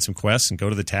means to run some quests and go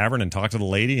to the tavern and talk to the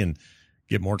lady and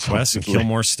get more quests and kill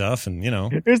more stuff. And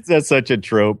Is that such a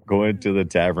trope? Going to the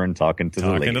tavern, talking to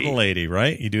the lady,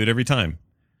 right? You do it every time.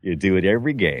 You do it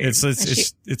every game. It's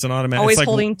an automatic. Always it's like,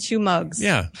 holding 2 mugs.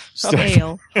 Yeah, Of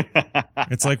ale.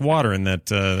 it's like water in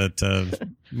that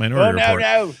Minority Report.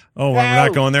 No. Oh, we're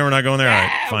not going there. We're not going there. All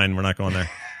right, fine. We're not going there.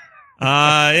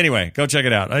 Anyway, go check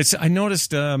it out. I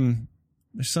noticed there's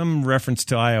some reference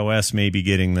to iOS maybe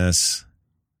getting this,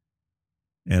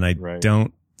 and I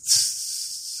don't.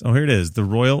 Oh, here it is. The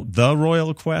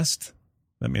Royal Quest.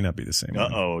 That may not be the same.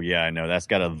 Oh, yeah, I know. That's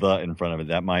got a "the" in front of it.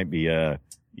 That might be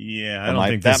Yeah, I don't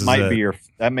think this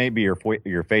that may be your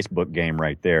Facebook game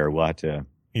right there. We'll have to.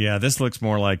 Yeah, this looks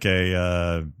more like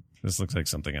this looks like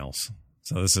something else.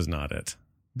 So this is not it.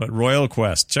 But Royal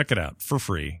Quest, check it out for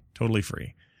free, totally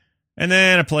free. And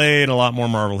then I played a lot more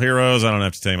Marvel Heroes. I don't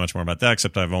have to tell you much more about that,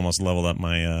 except I've almost leveled up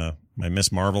my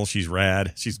Miss Marvel. She's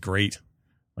rad. She's great.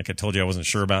 Like I told you, I wasn't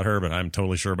sure about her, but I'm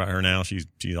totally sure about her now. She's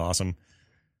awesome.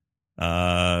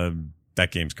 That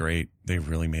game's great. They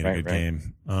really made a good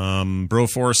game.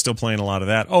 Broforce, still playing a lot of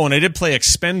that. Oh, and I did play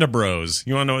Expendabros.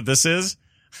 You want to know what this is?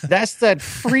 That's that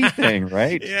free thing,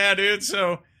 right? Yeah, dude.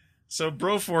 So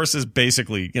Broforce is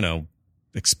basically,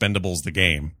 Expendables the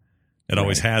game. It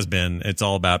always has been. It's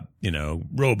all about,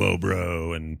 Robo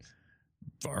Bro and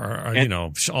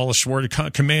all the Schwartz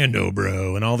Commando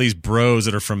Bro and all these bros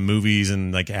that are from movies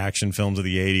and like action films of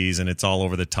the 80s, and it's all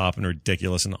over the top and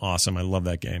ridiculous and awesome. I love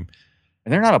that game.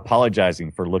 And they're not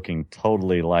apologizing for looking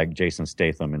totally like Jason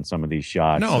Statham in some of these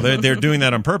shots. No, they're doing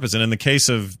that on purpose. And in the case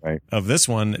of this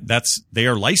one, they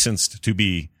are licensed to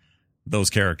be those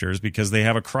characters because they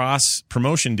have a cross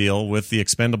promotion deal with the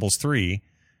Expendables 3.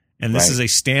 And this is a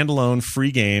standalone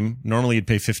free game. Normally you'd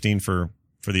pay $15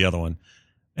 for the other one.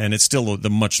 And it's still the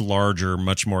much larger,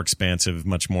 much more expansive,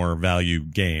 much more value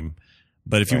game.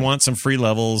 But if you want some free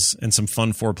levels and some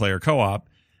fun 4-player co-op,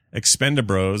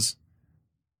 Expendabros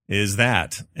is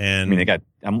that. And I mean,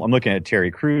 I'm looking at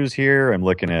Terry Crews here. I'm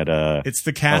looking at it's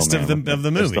the cast of the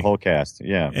movie. It's the whole cast,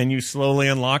 yeah. And you slowly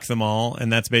unlock them all,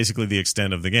 and that's basically the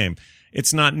extent of the game.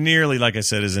 It's not nearly, like I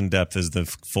said, as in depth as the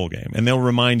full game. And they'll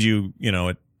remind you,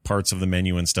 at parts of the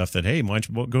menu and stuff that, hey, why don't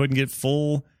you go ahead and get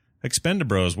full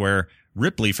Expendabros, where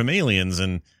Ripley from Aliens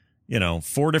and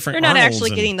 4 different. You're not Arnolds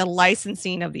actually getting the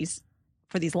licensing of these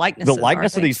for these likenesses. The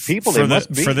likeness of these people, they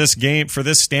must be for this game, for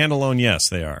this standalone. Yes,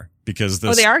 they are, because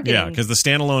this, they are getting. Yeah, because the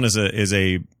standalone is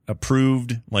a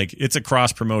approved, like it's a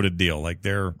cross promoted deal. Like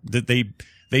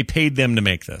they paid them to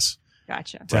make this.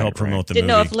 Gotcha. To help promote the Didn't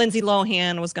movie. know if Lindsay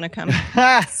Lohan was going to come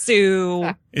sue.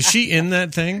 Is she in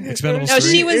that thing? Expendables No, 3?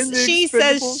 she was. She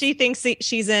says she thinks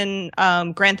she's in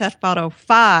Grand Theft Auto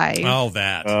 5. Oh,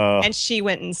 that. And she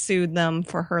went and sued them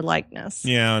for her likeness.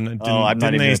 Yeah, and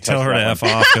didn't they tell her to F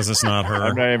off because it's not her?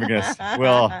 I'm not even going to.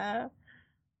 Well,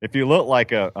 if you look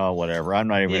like whatever, I'm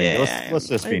not even going to. Let's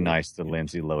just be nice to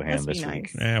Lindsay Lohan this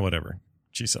week. Yeah, whatever.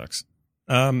 She sucks.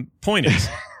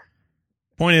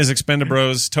 Point is,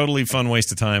 Expendabros, totally fun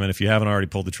waste of time. And if you haven't already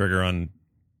pulled the trigger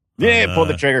pull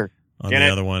the trigger on the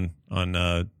other one on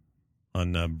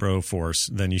Broforce,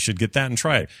 then you should get that and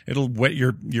try it. It'll whet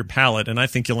your palate, and I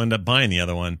think you'll end up buying the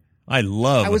other one I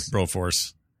love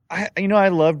Broforce. I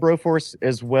love Broforce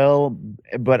as well,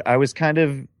 but I was kind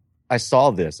of, I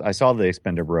saw the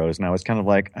Expender Bros, and I was kind of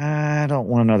like, I don't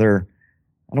want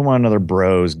another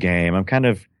Bros game. I'm kind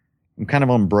of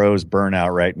on Bros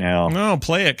burnout right now. No,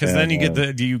 play it, because then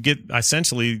you get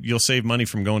essentially, you'll save money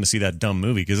from going to see that dumb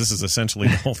movie, because this is essentially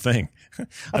the whole thing.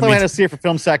 I thought we had to see it for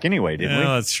Film Sack anyway, didn't we?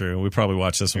 Yeah, that's true. We probably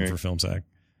watched this one for Film Sack.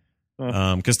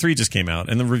 Because 3 just came out,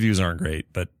 and the reviews aren't great,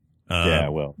 but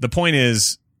the point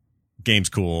is, game's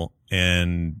cool,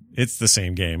 and it's the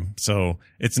same game, so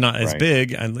it's not as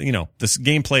big. And this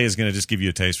gameplay is going to just give you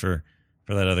a taste for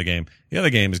that other game. The other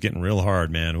game is getting real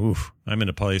hard, man. Oof, I'm in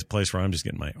a place where I'm just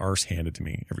getting my arse handed to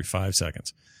me every 5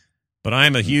 seconds. But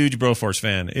I'm a huge Broforce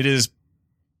fan. It is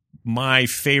my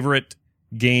favorite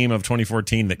game of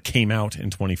 2014 that came out in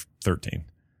 2013.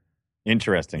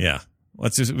 Interesting. Yeah.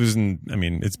 It's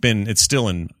still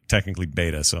in technically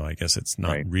beta, so I guess it's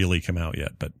not really come out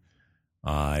yet, but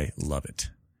I love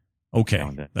it. Okay.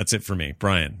 That's it for me.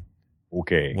 Brian.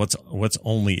 Okay. What's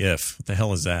Only If? What the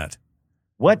hell is that?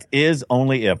 What is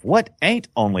Only If? What ain't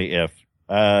Only If?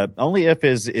 Only If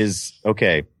is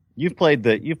okay. You've played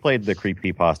the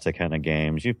creepypasta kind of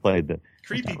games. You've played the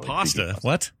creepypasta.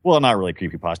 What? Well, not really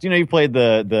creepypasta. You've played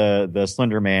the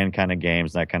Slender Man kind of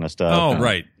games, that kind of stuff. Oh,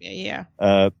 right. Yeah.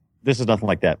 This is nothing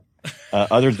like that.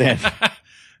 Other than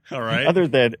all right. Other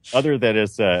than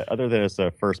it's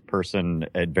a first person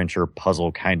adventure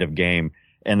puzzle kind of game,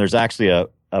 and there's actually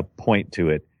a point to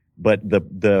it. But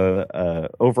the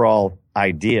overall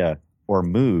idea or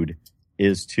mood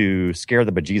is to scare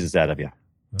the bejesus out of you.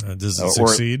 Does it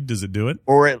succeed? Does it do it?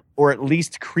 Or at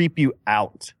least creep you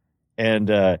out. And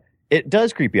it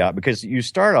does creep you out, because you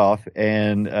start off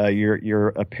and you're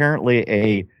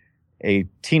apparently a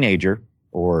teenager,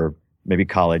 or maybe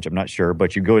college, I'm not sure,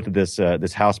 but you go to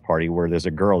this house party where there's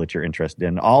a girl that you're interested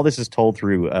in. All this is told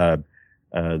through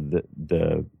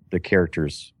the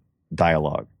character's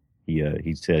dialogue.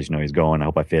 He says, he's going, I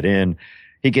hope I fit in.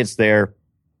 He gets there,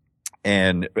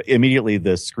 and immediately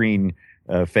the screen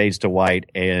fades to white,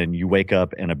 and you wake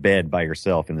up in a bed by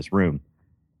yourself in this room.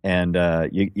 And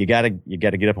you gotta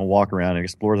get up and walk around and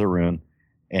explore the room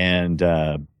and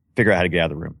figure out how to get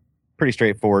out of the room. Pretty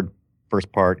straightforward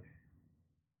first part.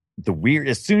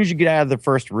 As soon as you get out of the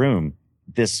first room,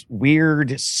 this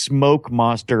weird smoke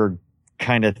monster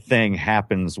kind of thing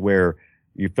happens where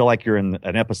you feel like you're in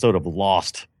an episode of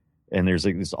Lost, and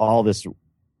there's all this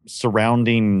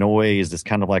surrounding noise, this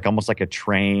kind of like almost like a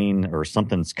train or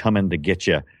something's coming to get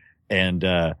you, and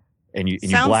you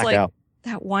black out.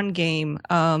 That one game.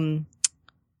 You're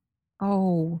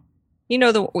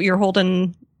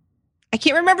holding. I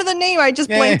can't remember the name. I just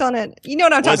blanked on it. You know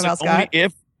what I'm talking about, Scott?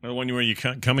 The one where you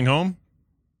coming home?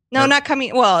 No, not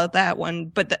coming. Well, that one,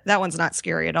 but that one's not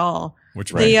scary at all.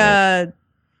 Which one?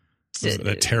 Was it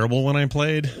a terrible one I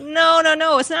played? No.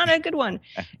 It's not a good one.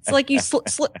 It's like you slip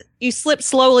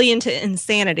slowly into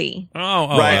insanity.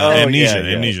 Amnesia.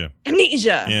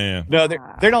 Yeah. No, they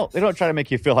don't try to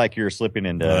make you feel like you're slipping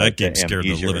into. That game scared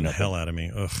the living hell out of me.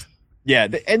 Ugh. Yeah,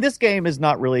 and this game is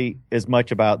not really as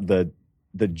much about the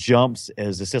jumps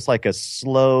as it's just like a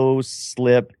slow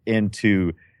slip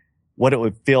into what it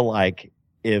would feel like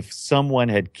if someone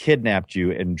had kidnapped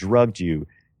you and drugged you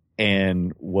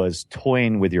and was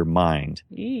toying with your mind.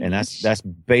 Eesh. And that's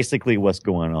basically what's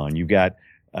going on. You got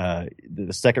the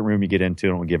second room you get into. I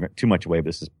don't want to give it too much away, but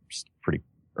this is pretty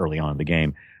early on in the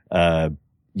game.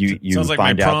 You sounds like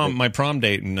find my prom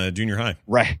date in junior high.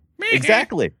 Right.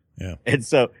 Exactly. Yeah. And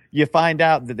so you find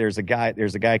out that there's a guy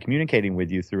communicating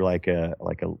with you through like a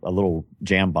little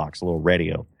jam box, a little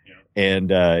radio. Yeah.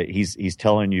 And he's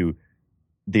telling you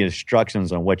the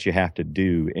instructions on what you have to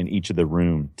do in each of the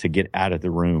room to get out of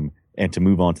the room and to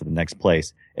move on to the next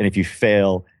place. And if you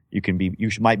fail, you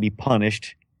might be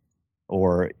punished,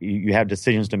 or you have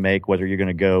decisions to make whether you're going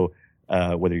to go,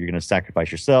 whether you're going to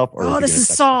sacrifice yourself or this is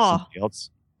Saw.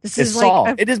 Else. This is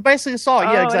Saw. It is basically Saw.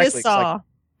 Yeah, exactly. It is Saw.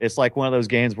 It's like one of those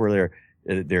games where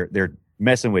they're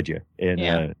messing with you,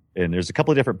 and there's a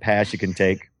couple of different paths you can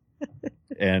take,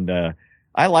 and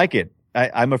I like it.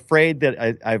 I'm afraid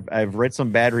that I've read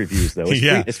some bad reviews though.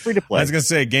 It's free to play. I was gonna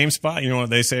say GameSpot. You know what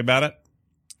they say about it?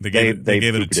 They gave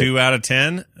it a 2 out of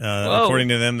 10. According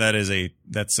to them,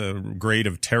 that's a grade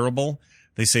of terrible.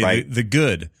 They say the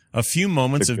good, a few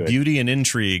moments of beauty and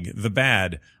intrigue. The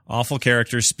bad, awful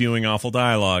characters spewing awful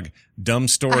dialogue. Dumb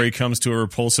story comes to a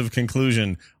repulsive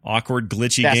conclusion. Awkward,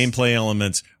 glitchy gameplay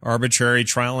elements. Arbitrary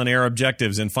trial and error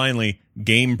objectives. And finally,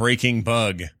 game-breaking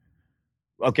bug.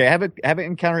 Okay, I haven't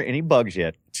encountered any bugs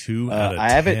yet. 2 out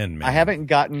of 10, man. I haven't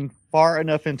gotten far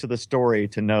enough into the story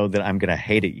to know that I'm going to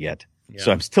hate it yet. Yeah.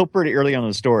 So I'm still pretty early on in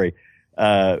the story.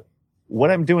 what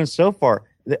I'm doing so far,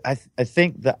 I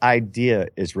think the idea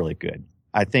is really good.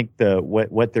 I think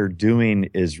what they're doing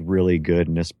is really good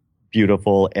and it's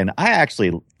beautiful. And I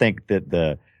actually think that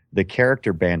the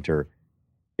character banter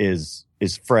is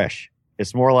fresh.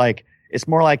 It's more like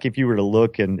if you were to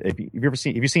look and have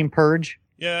you seen Purge?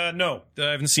 Yeah, no,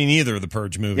 I haven't seen either of the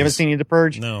Purge movies. You haven't seen either of the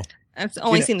Purge? No, I've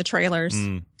only seen the trailers.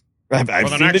 I've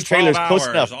seen the trailers close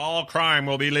enough. All crime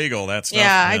will be legal. That's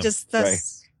yeah.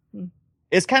 That's.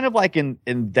 It's kind of like in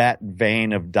that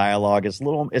vein of dialogue. It's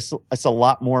a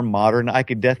lot more modern. I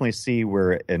could definitely see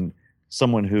where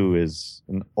someone who is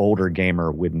an older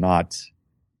gamer would not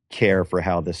care for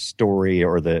how the story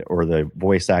or the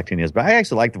voice acting is. But I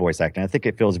actually like the voice acting. I think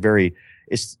it feels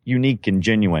it's unique and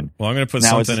genuine. Well, I'm going to put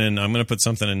something in. I'm going to put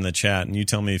something in the chat, and you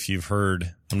tell me if you've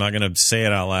heard. I'm not going to say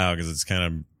it out loud because it's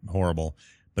kind of horrible.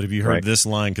 But have you heard this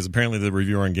line? Because apparently the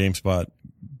reviewer on GameSpot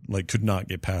could not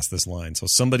get past this line. So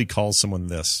somebody calls someone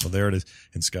this. So there it is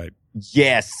in Skype.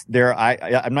 Yes,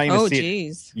 I'm not even seeing. Oh,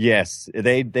 geez. Yes,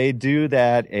 they do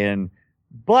that,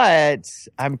 but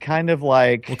I'm kind of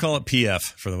like, we'll call it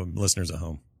PF for the listeners at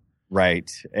home. Right.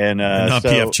 And not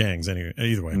PF Chang's anyway.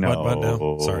 Either way. No, what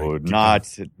now? Sorry. Not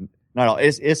all.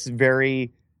 It's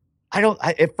very,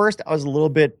 at first I was a little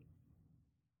bit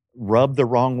rubbed the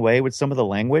wrong way with some of the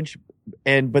language.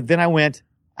 But then I went,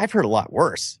 I've heard a lot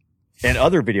worse in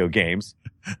other video games.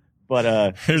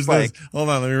 But here's this. Hold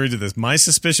on, let me read you this. My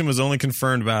suspicion was only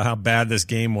confirmed about how bad this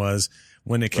game was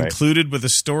when it concluded with a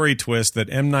story twist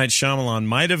that M. Night Shyamalan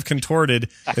might have contorted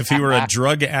if he were a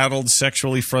drug-addled,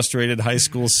 sexually frustrated high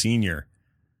school senior.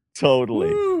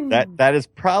 Totally. Woo. That is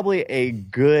probably a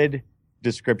good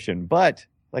description. But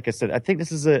like I said, I think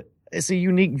it's a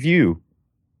unique view.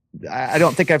 I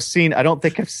don't think I've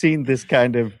seen this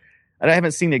kind of. I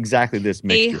haven't seen exactly this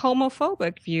mixture. A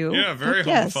homophobic view. Yeah, very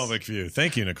homophobic view.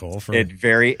 Thank you, Nicole. It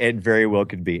very well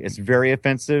could be. It's very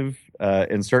offensive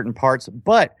in certain parts,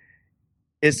 but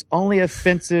it's only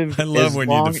offensive. I love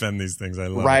when you defend these things. I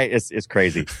love it. It's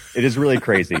crazy. It is really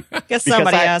crazy. Guess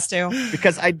somebody has to.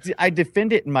 Because I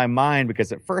defend it in my mind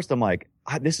because at first I'm like,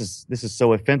 this is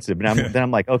so offensive, and then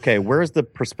I'm like, okay, where's the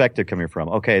perspective coming from?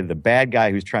 Okay, the bad guy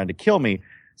who's trying to kill me.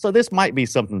 So this might be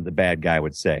something the bad guy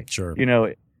would say. Sure.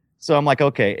 So I'm like,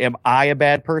 okay, am I a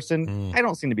bad person? I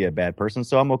don't seem to be a bad person,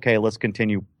 so I'm okay. Let's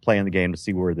continue playing the game to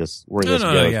see where this goes.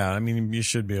 Yeah, I mean, you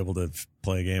should be able to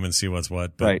play a game and see what's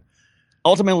what. But. Right.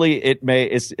 Ultimately,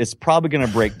 it's probably going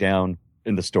to break down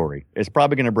in the story. It's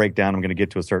probably going to break down. I'm going to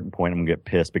get to a certain point. I'm going to get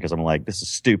pissed because I'm like, this is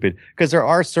stupid. Because there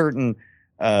are certain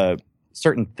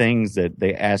things that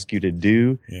they ask you to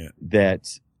do that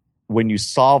when you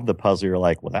solve the puzzle, you're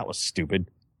like, well, that was stupid.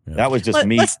 Yeah. That was just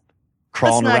me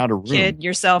crawling around a room. Kid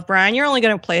yourself, Brian. You're only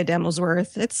going to play a demo's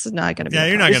worth. It's not going to be. Yeah,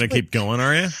 you're not going to keep going,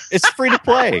 are you? It's free to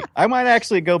play. I might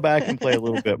actually go back and play a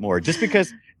little bit more, just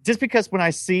because when I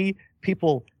see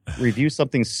people review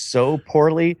something so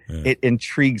poorly, it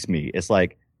intrigues me. It's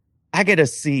like, I got to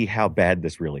see how bad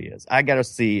this really is. I got to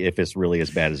see if it's really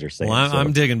as bad as they're saying. Well,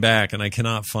 I'm digging back, and I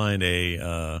cannot find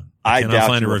a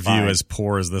review as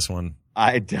poor as this one.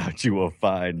 I doubt you will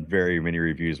find very many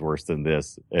reviews worse than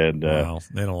this. And well,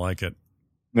 they don't like it.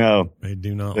 No, they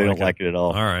do not. They don't like it at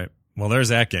all. All right. Well, there's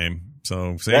that game.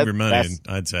 So save your money,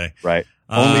 I'd say. Right.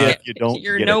 Only if you don't.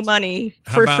 You're no money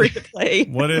for free to play.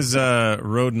 What is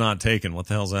Road Not Taken? What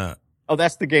the hell's that? Oh,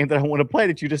 that's the game that I want to play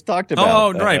that you just talked about.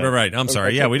 Oh, right. I'm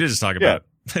sorry. Yeah, we did just talk about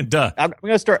it. Duh. I'm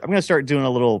gonna start doing a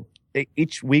little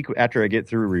each week after I get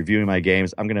through reviewing my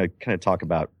games. I'm gonna kind of talk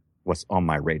about what's on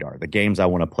my radar, the games I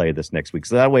want to play this next week.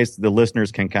 So that way the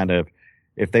listeners can kind of,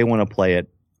 if they want to play it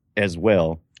as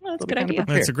well. That's a good idea.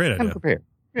 That's a great idea. Prepare.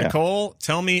 Yeah. Nicole,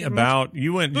 tell me about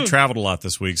you traveled a lot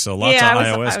this week, so lots of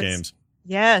iOS games.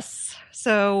 Yes.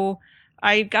 So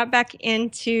I got back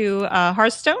into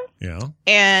Hearthstone. Yeah.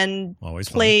 And always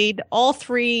played all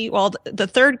three. Well, the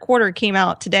third quarter came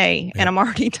out today, and I'm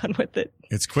already done with it.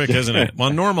 It's quick, isn't it?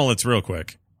 Well, normal, it's real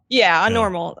quick. Yeah, on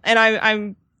normal. And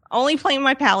I'm only playing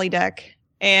my Pally deck.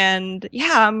 And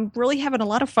I'm really having a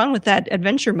lot of fun with that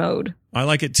adventure mode. I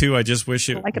like it too. I just wish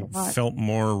it felt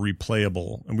more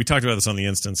replayable. And we talked about this on the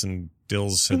instance, and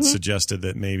Dills had suggested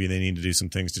that maybe they need to do some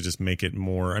things to just make it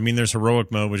more. I mean, there's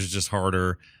heroic mode, which is just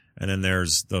harder. And then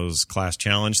there's those class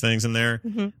challenge things in there.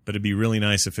 But it'd be really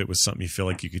nice if it was something you feel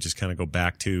like you could just kind of go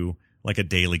back to, like a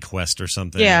daily quest or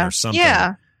something. Or something.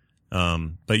 Yeah.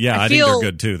 But I think they're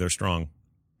good too. They're strong.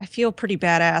 I feel pretty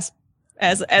badass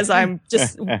as I'm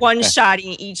just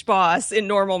one-shotting each boss in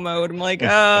normal mode. I'm like,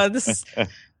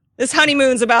 this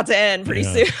honeymoon's about to end pretty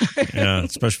soon. Yeah,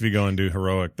 especially if you go and do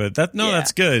heroic. But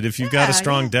that's good. If you've got a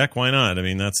strong deck, why not? I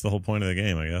mean, that's the whole point of the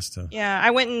game, I guess. Yeah, I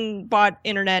went and bought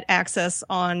internet access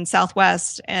on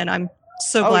Southwest, and I'm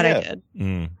So glad I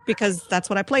did. Because that's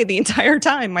what I played the entire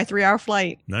time, my 3-hour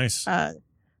flight. Nice.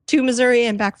 To Missouri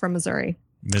and back from Missouri.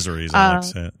 Misery, as I like to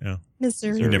say it. Yeah.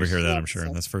 Missouri. You never hear that, I'm sure.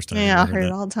 That's the first time. Yeah, I heard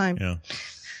it all the time. Yeah.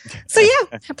 So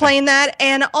yeah, playing that.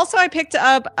 And also I picked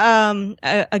up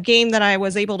a game that I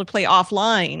was able to play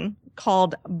offline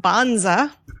called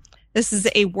Bonza. This is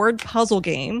a word puzzle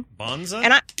game. Bonza?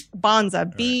 And Bonza,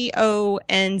 Bonza.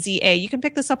 You can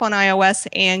pick this up on iOS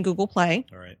and Google Play.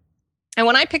 All right. And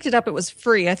when I picked it up, it was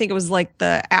free. I think it was like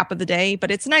the app of the day, but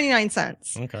it's 99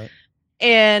 cents. Okay.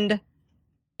 And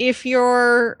if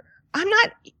I'm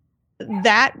not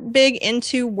that big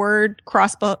into word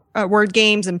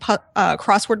games and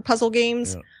crossword puzzle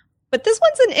games, but this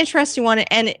one's an interesting one,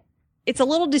 and it's a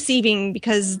little deceiving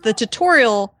because the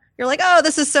tutorial, you're like, oh,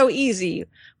 this is so easy.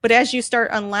 But as you start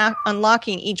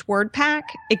unlocking each word pack,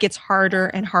 it gets harder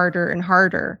and harder and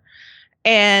harder.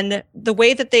 And the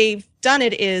way that they've done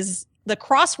it is the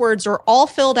crosswords are all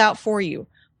filled out for you,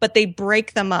 but they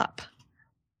break them up.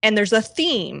 And there's a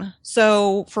theme.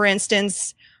 So, for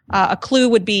instance, a clue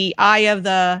would be eye of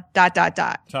the ...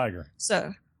 Tiger.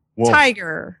 So, Wolf.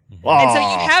 tiger. Aww. And so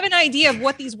you have an idea of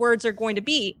what these words are going to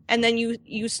be, and then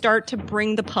you start to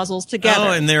bring the puzzles together.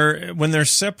 Oh, and when they're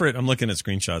separate, I'm looking at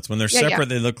screenshots. When they're separate,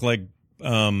 they look like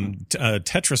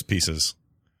Tetris pieces.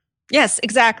 Yes,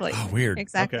 exactly. Oh, weird.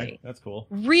 Exactly. Okay, that's cool.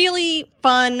 Really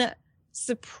fun,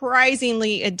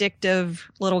 surprisingly addictive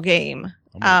little game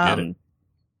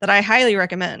that I highly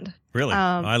recommend. Really?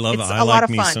 I love it. I like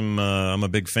me some, I'm a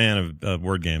big fan of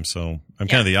word games, so I'm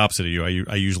kind of the opposite of you.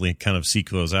 I usually kind of seek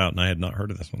those out, and I had not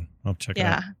heard of this one. I'll check it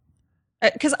out.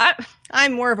 Because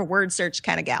I'm more of a word search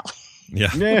kind of gal.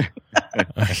 Yeah.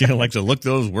 I like to look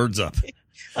those words up.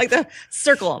 Like the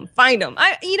circle them, find them.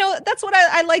 That's what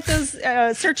I like, those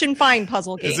search and find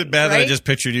puzzle games. Is it bad that I just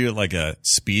pictured you at like a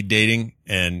speed dating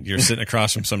and you're sitting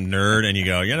across from some nerd and you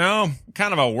go,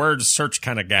 kind of a word search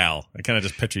kind of gal. I kind of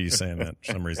just picture you saying that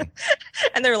for some reason.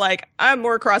 And they're like, I'm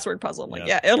more crossword puzzle. I'm like,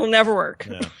 it'll never work.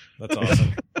 Yeah, that's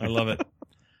awesome. I love it.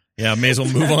 Yeah, may as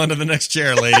well move on to the next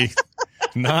chair, lady.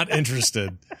 Not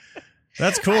interested.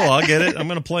 That's cool. I'll get it. I'm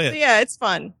going to play it. Yeah, it's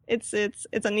fun. It's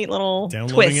a neat little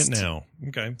downloading twist it now.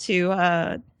 Okay.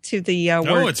 To the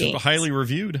word it's games. highly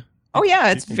reviewed. Oh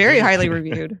yeah, it's very highly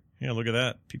reviewed. Yeah, look at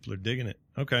that. People are digging it.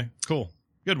 Okay, cool.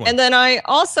 Good one. And then I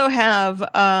also have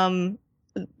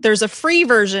there's a free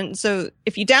version. So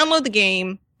if you download the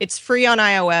game, it's free on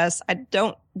iOS. I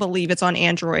don't believe it's on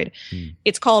Android.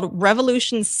 It's called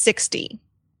Revolution 60.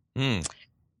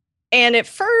 And at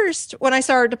first, when I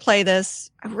started to play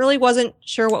this, I really wasn't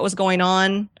sure what was going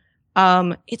on.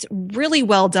 It's really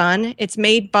well done. It's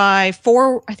made by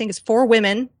 4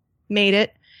 women made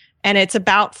it. And it's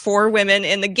about 4 women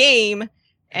in the game,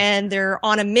 and they're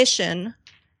on a mission.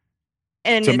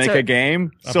 And to make a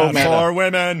game? So meta. 4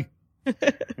 women.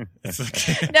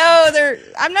 No,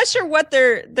 I'm not sure what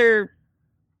they're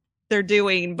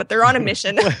doing, but they're on a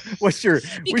mission. What's your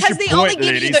because they point,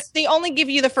 only give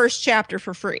you the first chapter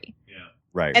for free.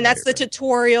 Right. And that's the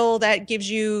tutorial that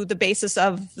gives you the basis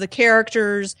of the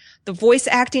characters. The voice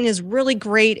acting is really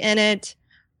great in it.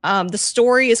 The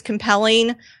story is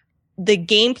compelling. The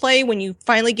gameplay, when you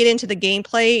finally get into the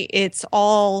gameplay, it's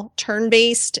all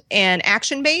turn-based and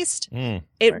action-based.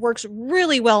 It works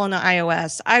really well on the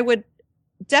iOS. I would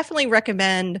definitely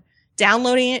recommend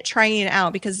downloading it, trying it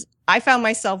out, because I found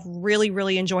myself really,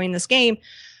 really enjoying this game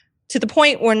to the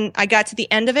point when I got to the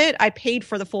end of it, I paid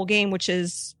for the full game, which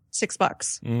is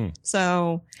 $6.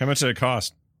 So how much did it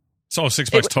cost? So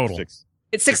 $6 total.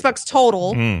 It's $6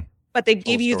 total, but they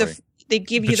give you the first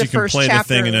chapter. You can play the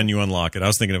thing and then you unlock it. I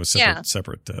was thinking it was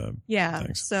separate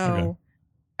things. So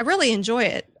I really enjoy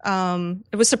it.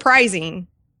 It was surprising,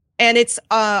 and it's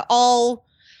all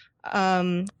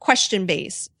question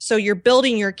based. So you're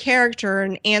building your character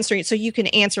and answering. So you can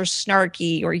answer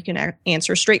snarky or you can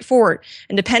answer straightforward,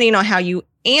 and depending on how you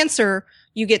answer,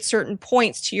 you get certain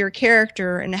points to your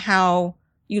character and how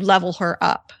you level her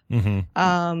up.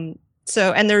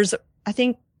 So, and I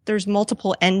think there's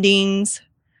multiple endings.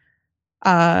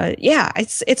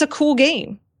 It's a cool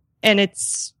game. And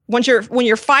it's when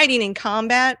you're fighting in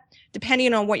combat,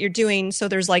 depending on what you're doing. So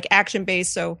there's like action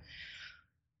based. So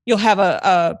you'll have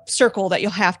a circle that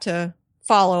you'll have to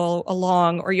follow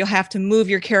along, or you'll have to move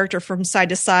your character from side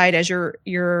to side as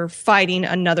you're fighting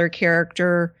another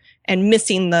character and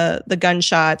missing the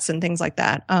gunshots and things like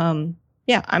that. I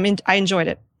enjoyed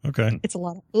it. Okay. It's a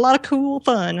lot of cool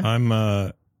fun. I'm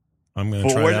going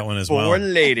to try that one as well. 4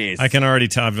 ladies. I can already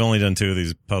tell. I've only done 2 of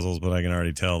these puzzles, but I can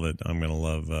already tell that I'm going to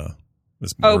love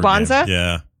this. Bonza?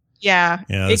 Game. Yeah.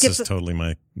 This is totally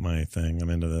my thing. I'm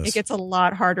into this. It gets a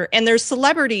lot harder. And there's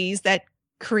celebrities that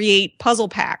create puzzle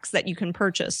packs that you can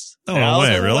purchase. Oh, no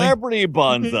way, really? Celebrity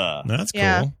Bonza. That's cool.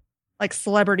 Yeah. Like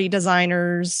celebrity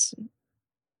designers,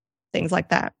 things like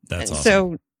that. That's and awesome.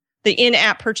 So the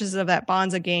in-app purchases of that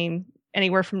Bonza game,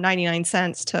 anywhere from 99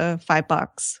 cents to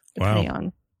 $5, depending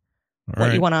on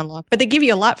what you want to unlock. But they give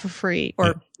you a lot for free,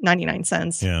 or 99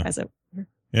 cents. Yeah. As it.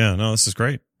 Yeah, no, this is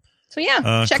great. So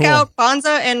yeah, check cool. out Bonza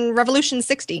and Revolution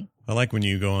 60. I like when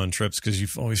you go on trips because you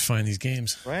always find these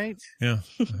games. Right? Yeah,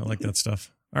 I like that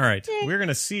stuff. All right, we're going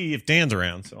to see if Dan's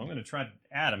around. So I'm going to try to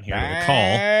add him here to the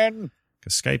call.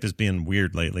 Because Skype is being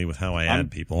weird lately with how I add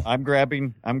people. I'm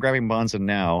grabbing Bonza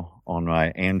now on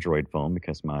my Android phone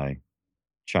because my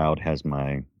child has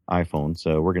my iPhone.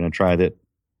 So we're going to try that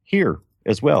here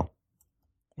as well.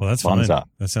 Well, that's Bonza. fun.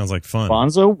 That sounds like fun.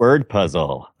 Bonza word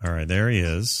puzzle. All right, there he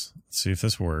is. Let's see if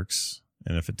this works.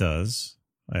 And if it does,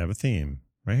 I have a theme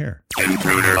right here.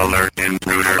 Intruder alert,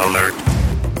 intruder alert.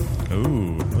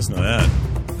 Ooh, listen to that.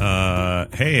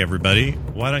 Hey, everybody.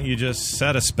 Why don't you just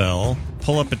set a spell,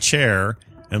 pull up a chair,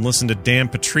 and listen to Dan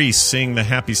Patrice sing the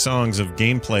happy songs of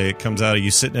gameplay that comes out of you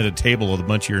sitting at a table with a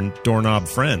bunch of your doorknob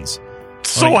friends.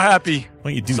 So happy.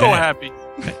 Why don't you do so that? happy.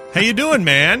 How you doing,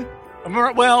 man?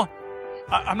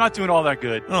 I'm not doing all that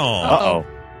good. Oh. Uh-oh.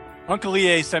 Uncle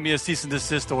EA sent me a cease and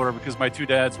desist order because my two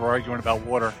dads were arguing about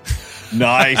water.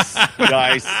 Nice.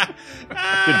 Nice.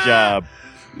 Good job.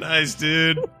 Nice,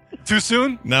 dude. Too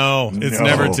soon? No, it's No.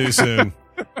 never too soon.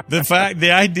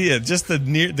 The idea, just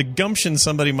the gumption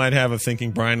somebody might have of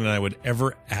thinking Brian and I would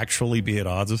ever actually be at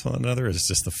odds with one another is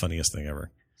just the funniest thing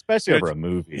ever. Especially over a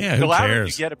movie. Yeah, The who louder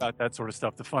cares? you get about that sort of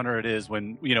stuff, the funner it is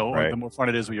when, Right. the more fun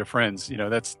it is with your friends.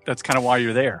 That's kind of why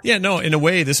you're there. Yeah, no, in a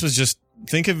way, this was just,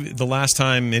 think of the last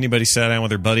time anybody sat down with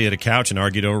their buddy at a couch and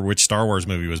argued over which Star Wars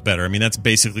movie was better. I mean, that's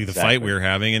basically the fight we were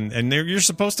having, and you're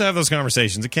supposed to have those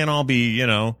conversations. It can't all be,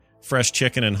 fresh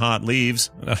chicken and hot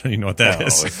leaves. I don't even know what that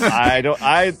is.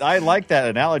 I like that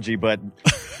analogy, but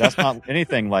that's not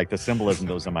anything like the symbolism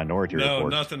that was in Minority No,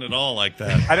 Report. nothing at all like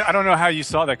that. I don't know how you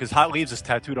saw that because Hot Leaves is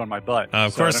tattooed on my butt.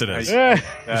 Of course it is. Yeah.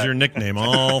 It's your nickname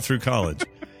all through college.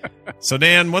 So,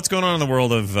 Dan, what's going on in the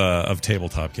world of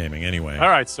tabletop gaming anyway? All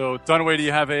right, so Dunaway, do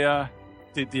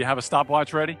you have a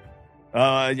stopwatch ready?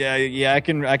 Yeah. I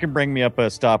can bring me up a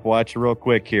stopwatch real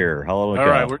quick here. All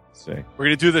right, we're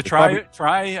gonna do the try.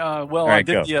 right,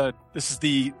 This is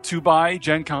the 2x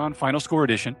Gen Con Final Score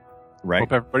Edition. Right.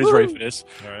 Hope everybody's ready for this.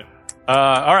 All right.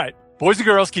 All right, boys and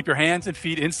girls, keep your hands and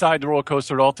feet inside the roller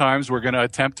coaster at all times. We're gonna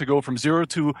attempt to go from 0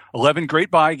 to 11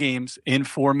 great buy games in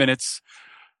 4 minutes.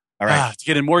 All right. To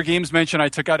get in more games mentioned, I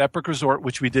took out Epic Resort,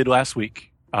 which we did last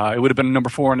week. It would have been number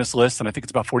 4 on this list, and I think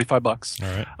it's about $45.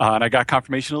 All right. And I got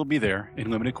confirmation it'll be there in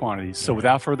limited quantities. So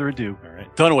without further ado, All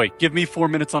right. Dunaway, give me 4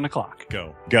 minutes on the clock.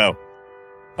 Go.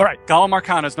 All right, Gollum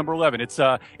Arcana is number 11. It's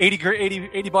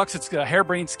 $80. It's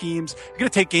harebrained schemes. You're going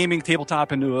to take gaming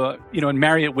tabletop into and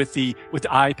marry it with the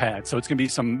iPad. So it's going to be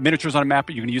some miniatures on a map,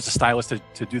 but you're going to use the stylus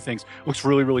to do things. Looks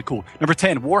really, really cool. Number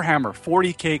 10, Warhammer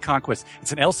 40K Conquest.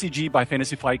 It's an LCG by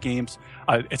Fantasy Flight Games.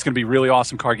 It's going to be really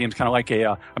awesome card games, kind of like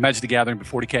a Magic the Gathering, but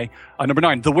 40K. Number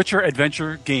 9, The Witcher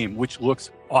Adventure Game, which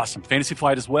looks awesome. Fantasy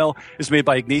Flight as well. It's made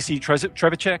by Ignacy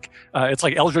Trzewiczek. It's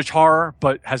like Eldritch Horror,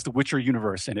 but has the Witcher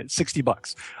universe in it.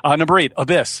 $60. Number 8,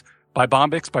 Abyss by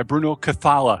Bombix by Bruno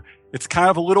Cathala. It's kind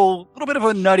of a little bit of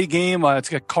a nutty game. It's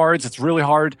got cards. It's really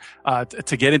hard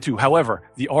to get into. However,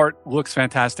 the art looks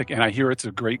fantastic, and I hear it's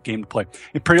a great game to play.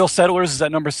 Imperial Settlers is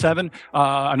at number 7.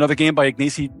 Another game by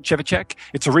Ignacy Trzewiczek.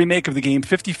 It's a remake of the game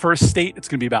 51st State. It's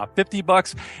going to be about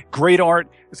 $50. Great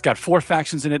art. It's got 4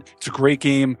 factions in it. It's a great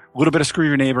game. A little bit of Screw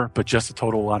Your Neighbor, but just a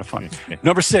total lot of fun.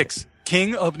 Number 6,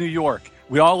 King of New York.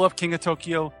 We all love King of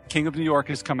Tokyo. King of New York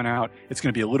is coming out. It's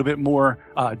going to be a little bit more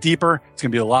deeper. It's going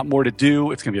to be a lot more to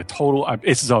do. It's going to be a total.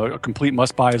 This is a complete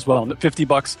must buy as well.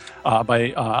 $50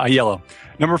 by Aiello.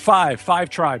 Number 5, Five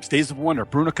Tribes, Days of Wonder.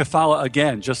 Bruno Cathala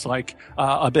again, just like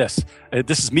Abyss.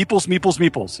 This is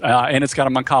Meeples, and it's got a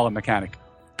Mancala mechanic.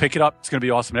 Pick it up. It's going to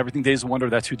be awesome. Everything Days of Wonder.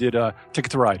 That's who did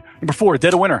Ticket to Ride. Number 4,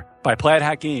 Dead of Winter by Plaid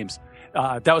Hat Games.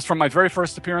 That was from my very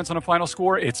first appearance on a Final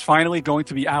Score. It's finally going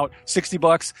to be out.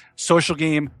 $60. Social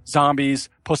game, zombies,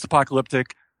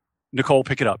 post-apocalyptic. Nicole,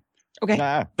 pick it up. Okay.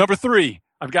 Number 3.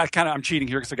 I'm cheating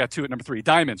here because I got 2 at number 3.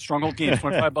 Diamond, Stronghold Games,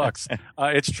 $25.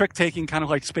 It's trick taking, kind of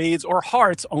like spades or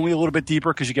hearts, only a little bit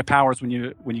deeper because you get powers when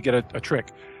you get a trick.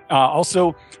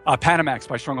 Also, Panamax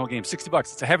by Stronghold Games, $60.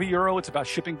 It's a heavy euro. It's about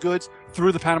shipping goods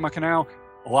through the Panama Canal.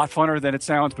 A lot funner than it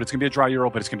sounds, but it's going to be a dry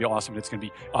Euro, but it's going to be awesome. It's going to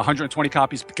be 120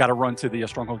 copies. Got to run to the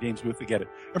Stronghold Games booth to get it.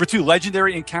 Number 2,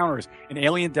 Legendary Encounters, an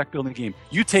alien deck building game.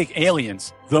 You take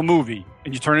Aliens, the movie,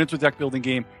 and you turn it into a deck building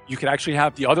game. You can actually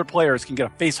have the other players can get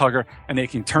a face hugger, and they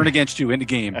can turn against you in the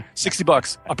game.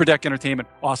 $60, Upper Deck Entertainment,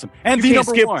 awesome. And You the can't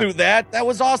number skip 1, through that. That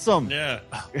was awesome. Yeah.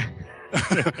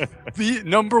 the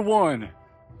number 1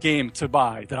 game to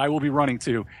buy that I will be running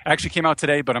to actually came out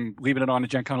today, but I'm leaving it on the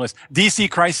Gen Con list. DC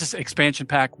Crisis Expansion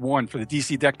Pack 1 for the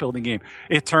DC deck building game.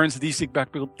 It turns the DC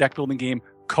deck building game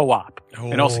co-op.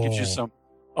 And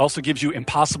also gives you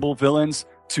impossible villains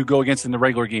to go against in the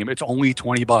regular game. It's only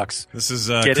 $20. This is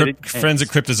friends at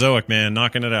Cryptozoic, man,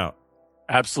 knocking it out.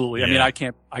 Absolutely. Yeah. I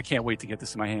mean, I can't wait to get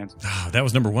this in my hands. Oh, that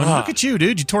was number 1. Look at you,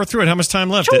 dude. You tore through it. How much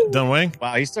time left, Dunwang?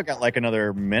 Wow, he's still got like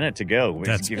another minute to go.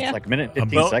 That's- like a minute,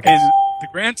 15 Well, seconds. and the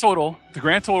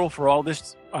grand total for all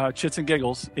this chits and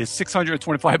giggles is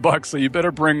 $625. So you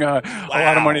better bring a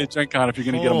lot of money to Gen Con if you're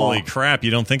going to get them all. Holy crap.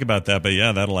 You don't think about that, but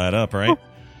yeah, that'll add up, right?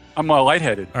 I'm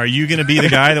lightheaded. Are you going to be the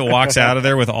guy that walks out of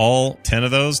there with all 10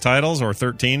 of those titles, or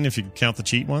 13 if you count the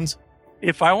cheat ones?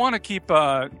 If I want to keep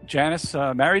Janice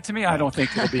married to me, I don't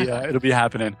think it'll be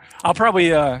happening. I'll probably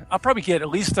get at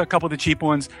least a couple of the cheap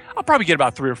ones. I'll probably get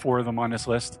about 3 or 4 of them on this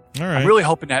list. All right. I'm really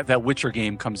hoping that Witcher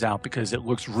game comes out because it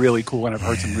looks really cool and I've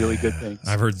heard some really good things.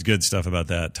 I've heard good stuff about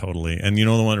that, totally. And you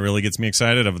know the one that really gets me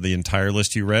excited of the entire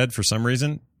list you read for some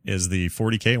reason is the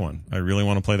 40K one. I really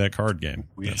want to play that card game.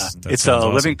 It's a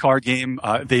living card game.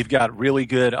 They've got really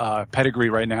good pedigree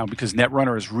right now because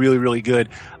Netrunner is really, really good.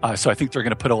 So I think they're going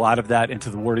to put a lot of that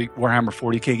into the Warhammer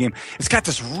 40K game. It's got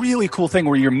this really cool thing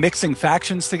where you're mixing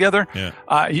factions together. Yeah.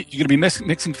 You're going to be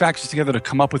mixing factions together to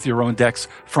come up with your own decks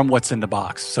from what's in the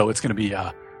box. So it's going to be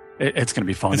it's going to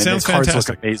be fun. It sounds the cards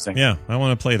fantastic. look amazing. Yeah, I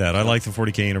want to play that. I like the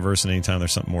 40K universe, and anytime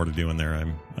there's something more to do in there,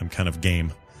 I'm kind of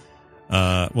game.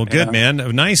 Well, good, man.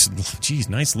 Nice. Geez,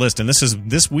 nice list. And this is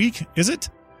this week, is it?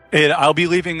 I'll be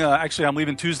leaving. Actually, I'm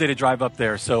leaving Tuesday to drive up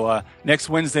there. So next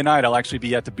Wednesday night, I'll actually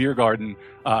be at the beer garden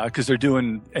because they're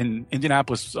doing in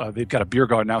Indianapolis. They've got a beer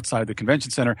garden outside the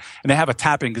convention center, and they have a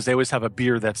tapping because they always have a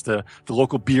beer that's the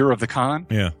local beer of the con.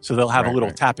 Yeah. So they'll have a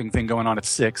little tapping thing going on at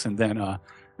 6, and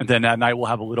then that night we'll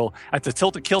have a little at the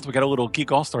Tilted Kilt. We got a little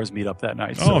Geek All Stars meet up that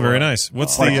night. Oh, very nice.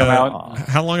 What's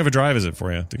how long of a drive is it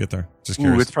for you to get there? Just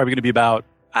curious. It's probably going to be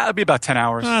about 10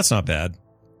 hours. That's not bad.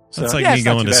 That's So, like yeah, me it's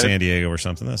not going too to bad. San Diego or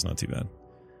something. That's not too bad.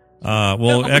 I'm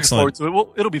looking Excellent. forward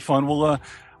to it. It'll be fun.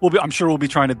 I'm sure we'll be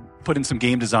trying to put in some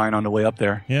game design on the way up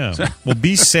there. Yeah. Well,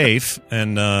 be safe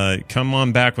and come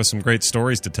on back with some great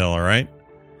stories to tell. All right.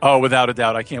 Oh, without a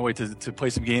doubt. I can't wait to play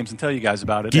some games and tell you guys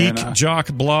about it. Geek And, Jock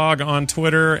blog on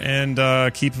Twitter, and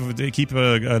keep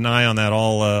an eye on that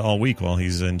all week while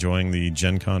he's enjoying the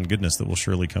Gen Con goodness that will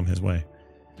surely come his way.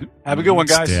 have a good one,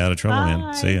 guys. Stay out of trouble, man.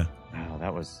 Bye. See ya. Wow,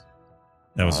 that was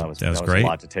great. a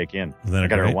lot to take in. Wasn't that I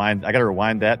got to great? rewind. I got to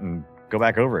rewind that and go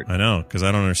back over it. I know, because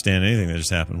I don't understand anything that just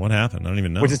happened. What happened? I don't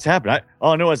even know. What just happened?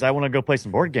 All I know is I want to go play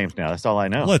some board games now. That's all I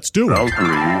know. Let's do it.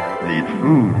 Valkyrie needs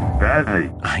food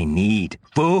badly. I need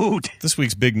food. This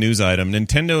week's big news item: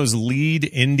 Nintendo's lead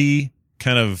indie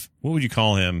kind of, what would you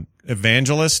call him?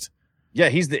 Evangelist. Yeah,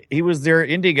 he was their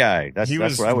indie guy. That's He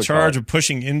was what I in would charge call of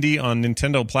pushing indie on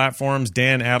Nintendo platforms.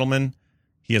 Dan Adelman.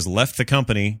 He has left the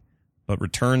company, but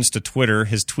returns to Twitter.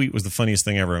 His tweet was the funniest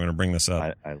thing ever. I'm going to bring this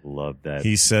up. I love that.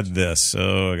 He said this.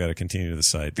 I got to continue to the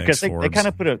site. Because Thanks, they kind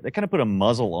of put a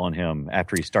muzzle on him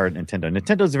after he started Nintendo.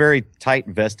 Nintendo's very tight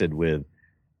vested with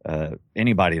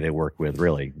anybody they work with.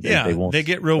 Really, they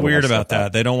get real weird about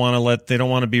that. They don't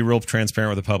want to be real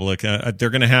transparent with the public. They're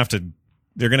going to have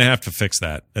to fix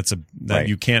that. Right.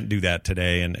 You can't do that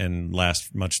today and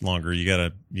last much longer. You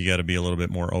gotta be a little bit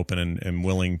more open and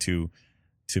willing to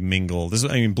mingle.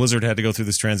 Blizzard had to go through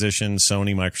this transition.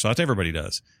 Sony, Microsoft, everybody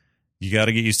does. You got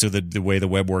to get used to the way the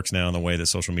web works now and the way that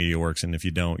social media works. And if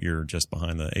you don't, you're just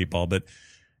behind the 8 ball. But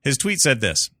his tweet said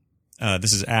this.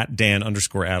 This is at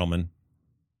Dan_Adelman,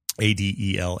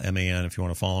 ADELMAN, if you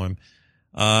want to follow him.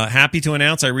 Happy to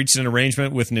announce I reached an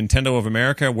arrangement with Nintendo of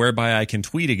America whereby I can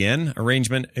tweet again.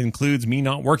 Arrangement includes me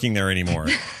not working there anymore.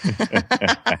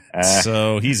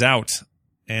 So he's out.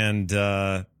 And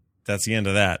that's the end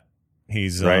of that.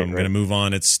 He's going to move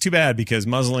on. It's too bad because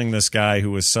muzzling this guy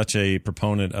who was such a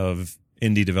proponent of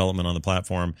indie development on the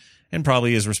platform and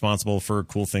probably is responsible for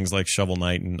cool things like Shovel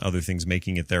Knight and other things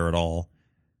making it there at all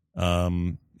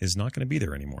is not going to be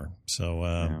there anymore. So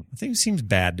I think it seems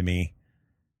bad to me.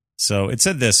 So it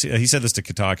said this. He said this to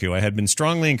Kotaku. I had been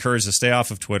strongly encouraged to stay off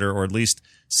of Twitter or at least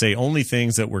say only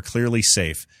things that were clearly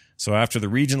safe. So after the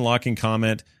region locking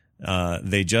comment,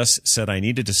 they just said I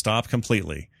needed to stop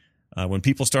completely. When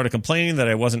people started complaining that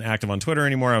I wasn't active on Twitter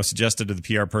anymore, I was suggested to the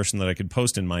PR person that I could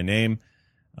post in my name.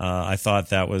 I thought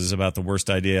that was about the worst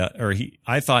idea, or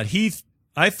I thought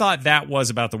that was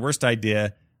about the worst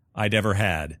idea I'd ever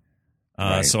had.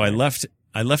 So I left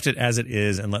it as it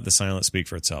is and let the silence speak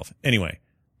for itself. Anyway,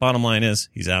 bottom line is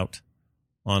he's out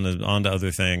on to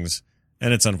other things,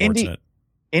 and it's unfortunate.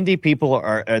 Indie people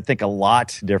are, I think, a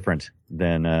lot different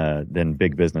than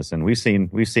big business, and we've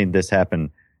seen this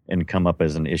happen and come up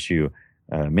as an issue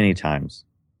many times.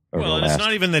 Well, and it's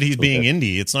not even that he's being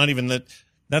indie. It's not even that.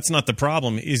 That's not the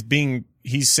problem. He's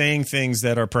saying things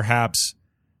that are perhaps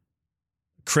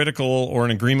critical or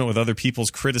in agreement with other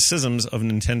people's criticisms of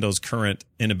Nintendo's current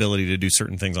inability to do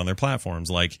certain things on their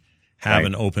platforms, like have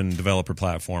an open developer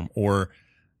platform, or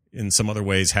in some other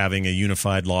ways having a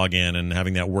unified login and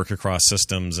having that work across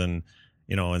systems, and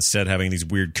instead having these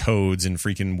weird codes and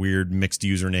freaking weird mixed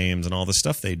usernames and all the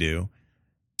stuff they do.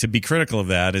 To be critical of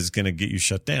that is going to get you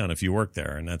shut down if you work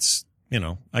there, and that's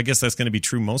I guess that's going to be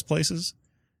true most places.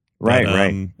 Right, but,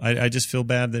 right. I just feel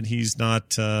bad that he's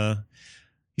not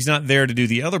there to do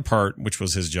the other part, which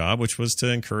was his job, which was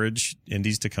to encourage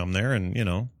indies to come there. And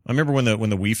I remember when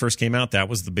the Wii first came out, that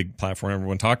was the big platform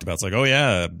everyone talked about. It's like, oh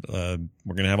yeah,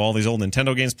 we're gonna have all these old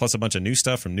Nintendo games plus a bunch of new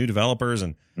stuff from new developers,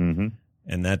 and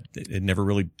that it never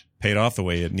really paid off the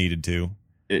way it needed to.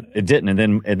 It didn't, and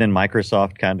then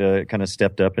Microsoft kind of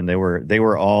stepped up, and they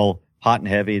were all hot and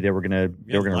heavy. They were gonna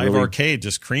Live Arcade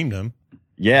just creamed them.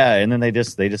 Yeah, and then they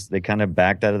kind of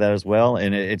backed out of that as well,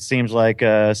 and it seems like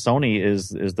Sony is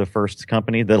the first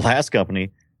company, the last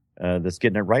company that's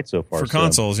getting it right so far. For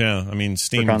consoles, yeah. I mean,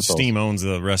 Steam owns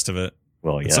the rest of it.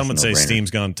 Well, yeah, some would say Steam's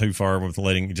gone too far with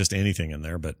letting just anything in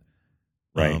there, but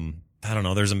I don't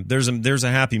know. There's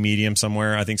a happy medium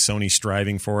somewhere. I think Sony's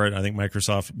striving for it. I think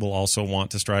Microsoft will also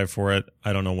want to strive for it.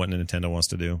 I don't know what Nintendo wants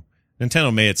to do.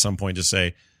 Nintendo may at some point just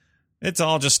say, it's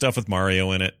all just stuff with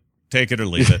Mario in it. Take it or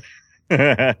leave it. They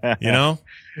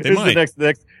might.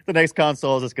 The next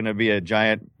console is just going to be a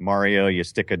giant Mario. You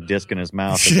stick a disc in his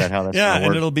mouth. Is that how that's going to work?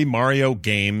 And it'll be Mario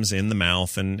games in the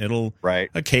mouth, and it'll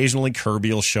occasionally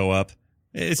Kirby will show up.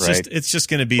 It's just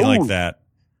going to be like that.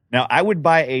 Now, I would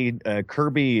buy a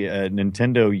Kirby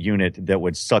Nintendo unit that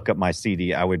would suck up my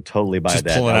CD. I would totally buy that.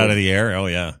 Just pull it out of the air. Oh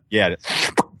yeah. Yeah.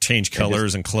 Change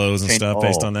colors and clothes and stuff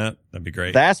based on that. That'd be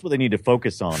great. That's what they need to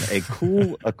focus on.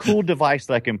 A cool device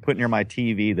that I can put near my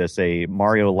TV that's a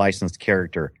Mario licensed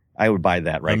character. I would buy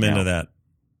that right now. I'm into that.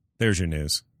 There's your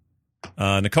news.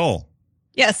 Nicole.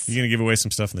 Yes. You going to give away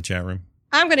some stuff in the chat room?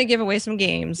 I'm going to give away some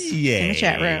games in the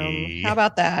chat room. How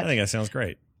about that? I think that sounds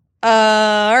great.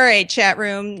 All right, chat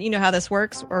room. You know how this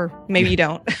works, or maybe you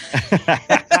don't.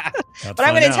 But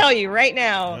I'm going to tell you right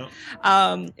now.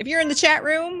 If you're in the chat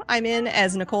room, I'm in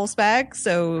as Nicole Spag.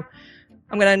 So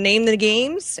I'm going to name the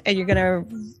games, and you're going to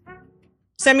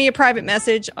send me a private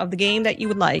message of the game that you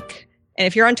would like. And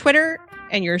if you're on Twitter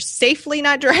and you're safely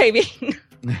not driving,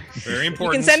 very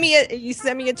important. You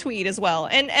send me a tweet as well.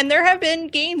 And there have been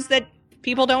games that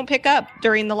people don't pick up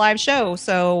during the live show,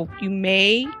 so you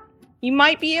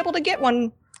might be able to get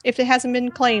one if it hasn't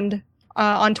been claimed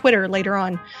on Twitter later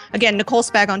on. Again, Nicole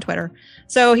Spag on Twitter.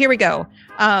 So here we go.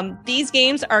 These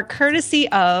games are courtesy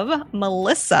of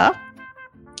Melissa.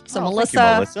 So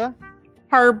Melissa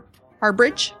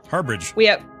Harbridge. Harbridge. We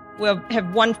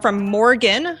have one from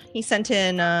Morgan. He sent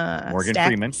in Morgan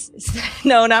Freeman.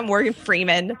 No, not Morgan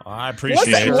Freeman. I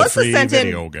appreciate the free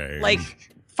video game. Like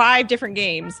 5 different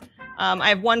games. I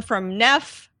have one from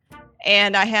Neff.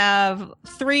 And I have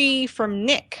 3 from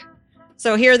Nick.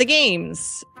 So here are the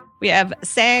games. We have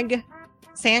Sangfroid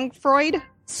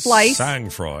Splice.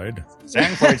 Sangfroid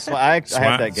Splice. I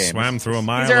have that game. Swam through a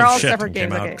mile of shit and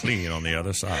came out clean on the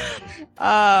other side.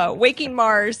 Waking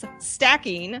Mars,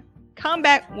 Stacking,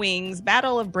 Combat Wings,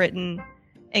 Battle of Britain,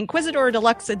 Inquisitor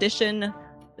Deluxe Edition,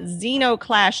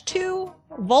 Xenoclash 2,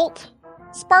 Volt,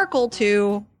 Sparkle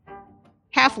 2,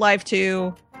 Half-Life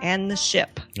 2, and The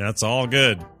Ship. That's all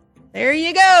good. There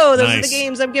you go. Those are the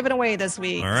games I'm giving away this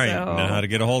week. All right. So, you know how to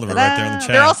get a hold of it right there in the chat.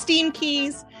 They're all Steam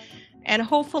keys. And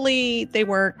hopefully they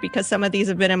work, because some of these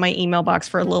have been in my email box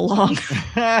for a little long.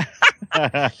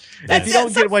 If you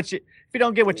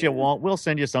don't get what you want, we'll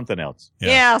send you something else.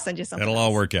 Yeah, I'll send you something It'll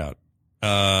all work out.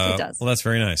 It does. Well, that's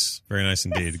very nice. Very nice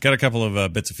indeed. Got a couple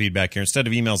of bits of feedback here. Instead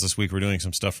of emails this week, we're doing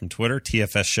some stuff from Twitter.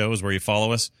 TFS Show is where you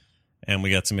follow us. And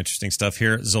we got some interesting stuff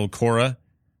here. Zolcora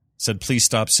said, please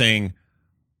stop saying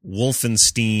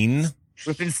Wolfenstein.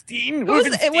 Was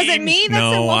it me?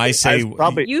 No, I say you.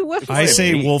 I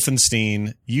say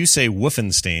Wolfenstein. You say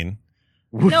Wolfenstein.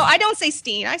 No, I don't say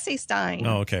Steen. I say Stein.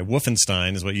 Oh, okay.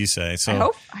 Wolfenstein is what you say.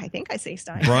 So I think I say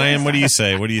Stein. Brian, what do you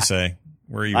say? What do you say?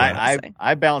 Where are you at?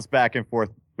 I bounce back and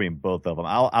forth between both of them.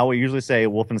 I will usually say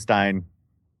Wolfenstein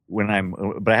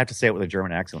but I have to say it with a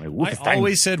German accent. Like, I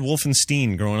always said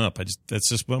Wolfenstein growing up. That's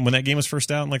just when that game was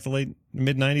first out in like the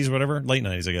mid 90s or whatever. Late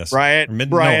 90s, I guess. Right.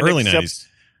 Early 90s.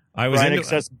 Brian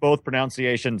accepts both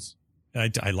pronunciations.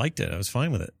 I liked it. I was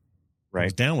fine with it. Right. I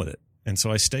was down with it. And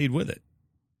so I stayed with it.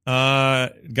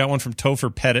 Got one from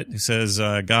Topher Pettit who says,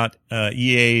 got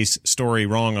EA's story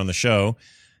wrong on the show.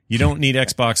 You don't need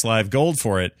Xbox Live Gold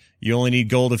for it. You only need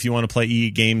Gold if you want to play EA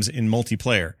games in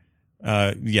multiplayer.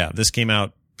 This came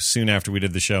out soon after we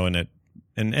did the show, and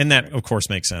that of course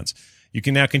makes sense. You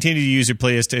can now continue to use your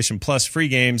PlayStation Plus free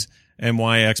games, and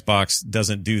why Xbox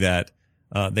doesn't do that,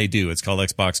 they do. It's called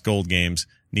Xbox Gold games.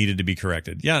 Needed to be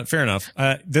corrected. Yeah, fair enough.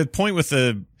 The point with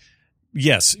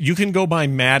yes, you can go buy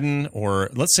Madden or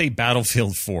let's say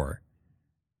Battlefield 4,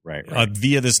 right.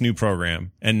 Via this new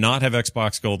program and not have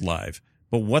Xbox Gold Live.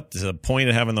 But what's the point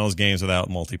of having those games without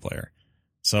multiplayer?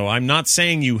 So I'm not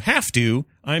saying you have to.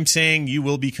 I'm saying you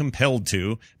will be compelled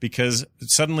to, because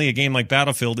suddenly a game like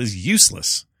Battlefield is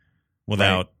useless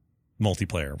without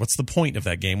multiplayer. What's the point of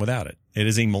that game without it? It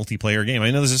is a multiplayer game.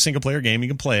 I know there's a single player game. You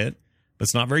can play it, but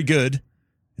it's not very good.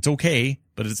 It's okay,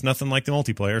 but it's nothing like the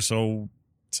multiplayer. So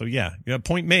yeah,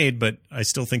 point made, but I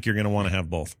still think you're going to want to have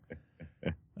both.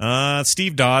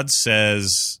 Steve Dodds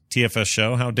says, TFS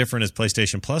show, how different is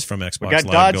PlayStation Plus from Xbox Live Gold?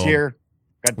 We got Dodds here.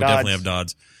 We definitely have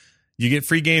Dodds. You get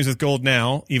free games with Gold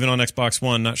now, even on Xbox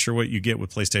One. Not sure what you get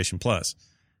with PlayStation Plus.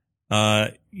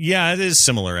 Yeah, it is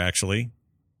similar, actually.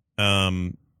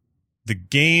 The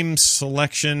game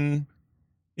selection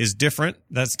is different.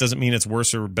 That doesn't mean it's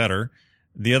worse or better.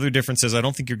 The other difference is I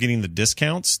don't think you're getting the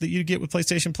discounts that you get with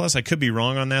PlayStation Plus. I could be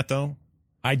wrong on that, though.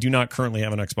 I do not currently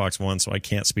have an Xbox One, so I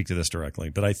can't speak to this directly.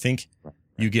 But I think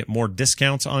you get more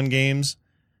discounts on games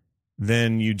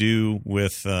than you do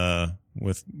with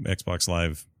Xbox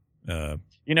Live.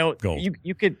 Gold.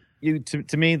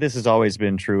 To me, this has always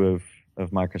been true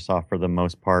of Microsoft for the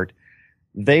most part.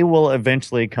 They will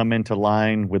eventually come into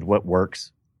line with what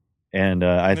works, and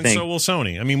I think so will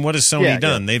Sony. I mean, what has Sony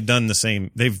done? Yeah. They've done the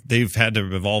same. They've had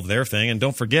to evolve their thing, and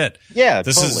don't forget,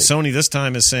 this is Sony. This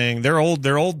time is saying their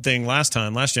old thing last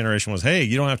generation was, hey,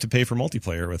 you don't have to pay for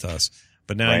multiplayer with us,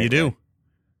 but now you do.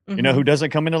 Mm-hmm. You know who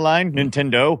doesn't come into line?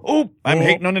 Nintendo. I'm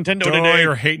hating on Nintendo today.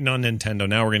 You're hating on Nintendo.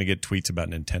 Now we're going to get tweets about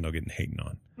Nintendo getting hating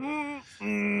on.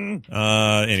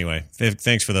 Anyway,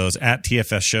 thanks for those. At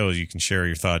TFS shows, you can share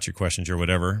your thoughts, your questions, your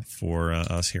whatever for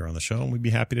us here on the show, and we'd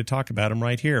be happy to talk about them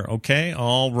right here. Okay?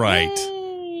 All right.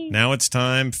 Yay. Now it's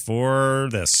time for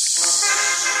this.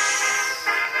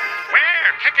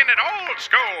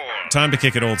 Time to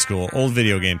kick it old school. Old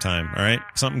video game time, all right?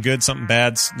 Something good, something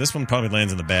bad. This one probably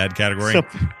lands in the bad category.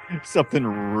 Something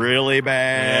really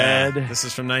bad. Yeah. This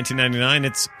is from 1999.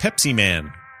 It's Pepsi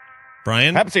Man.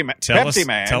 Brian, tell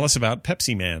us about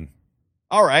Pepsi Man.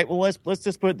 All right, well, let's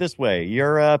just put it this way.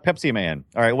 You're a Pepsi Man.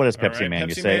 All right, what is Pepsi Man?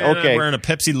 You say, Man, okay. I'm wearing a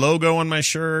Pepsi logo on my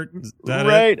shirt. Is that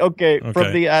right, okay.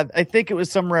 From the, I think it was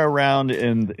somewhere around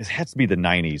it has to be the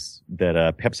 90s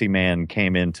that Pepsi Man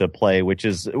came into play, which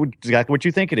is exactly what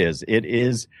you think it is. It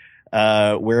is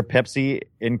where Pepsi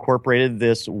incorporated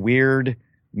this weird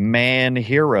man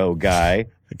hero guy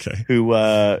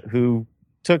who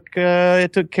took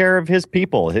care of his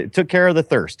people. It took care of the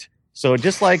thirst. So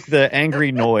just like the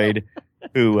angry Noid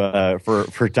who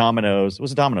for Domino's, it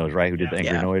was Domino's, right? Who did the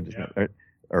angry Noid? Yeah.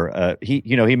 Or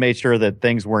he made sure that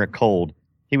things weren't cold.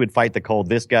 He would fight the cold.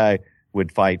 This guy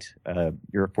would fight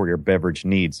for your beverage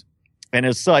needs. And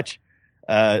as such,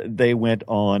 they went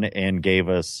on and gave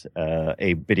us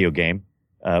a video game.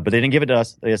 But they didn't give it to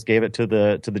us. They just gave it to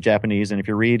the Japanese. And if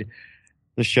you read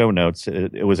the show notes,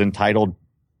 it was entitled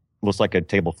looks like a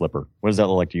table flipper. What does that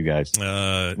look like to you guys?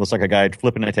 Looks like a guy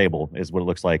flipping a table is what it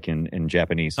looks like in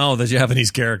Japanese. Oh, the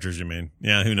Japanese characters, you mean?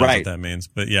 Yeah, who knows what that means?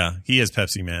 But yeah, he is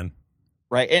Pepsi Man.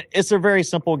 Right. And it's a very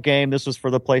simple game. This was for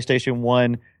the PlayStation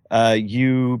 1.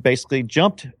 You basically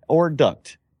jumped or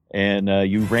ducked, and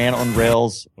you ran on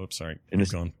rails. Whoops, sorry.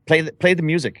 Keep going. Play the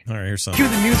music. All right, here's some. Cue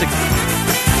the music. Oh,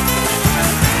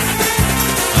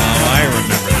 I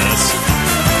remember this.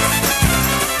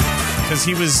 Because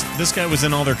this guy was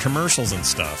in all their commercials and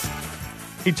stuff.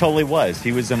 He totally was.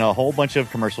 He was in a whole bunch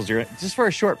of commercials here just for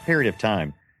a short period of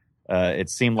time. It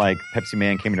seemed like Pepsi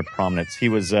Man came into prominence. He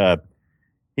was, he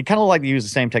kind of like to use the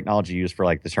same technology used for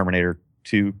like the Terminator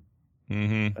 2.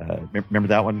 Mm-hmm. Remember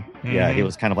that one? Mm-hmm. Yeah, he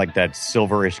was kind of like that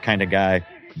silverish kind of guy,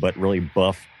 but really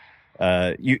buff.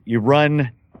 You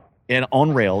run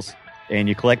on rails. And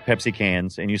you collect Pepsi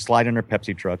cans, and you slide under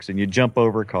Pepsi trucks, and you jump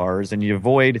over cars, and you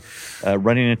avoid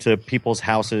running into people's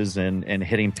houses and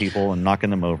hitting people and knocking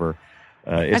them over.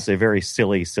 It's a very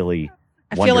silly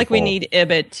I feel like we Wonderful. need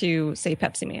Ibbot to say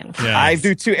Pepsi Man. Yeah. I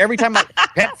do too. Every time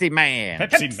Pepsi Man.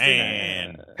 Pepsi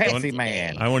Man. Pepsi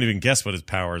Man. I won't even guess what his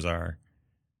powers are.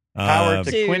 Power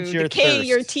to quench your decay thirst.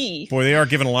 your teeth. Boy, they are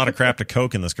giving a lot of crap to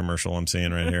Coke in this commercial I'm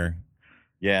seeing right here.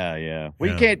 Yeah. Well,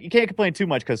 Yeah. you can't complain too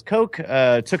much because Coke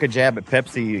took a jab at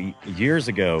Pepsi years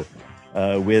ago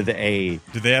with a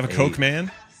Did they have a Coke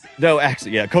Man? no,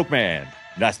 actually, yeah, Coke Man.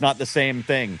 That's not the same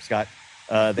thing, Scott.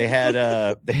 They had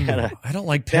a. I don't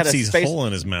like they had a Pepsi's space- hole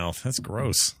in his mouth. That's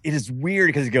gross. It is weird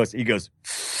because he goes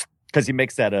because he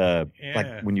makes that Yeah.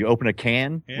 like when you open a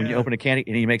can Yeah.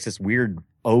 and he makes this weird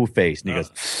O face and he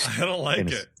goes. I don't like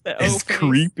and it. The It's O-face.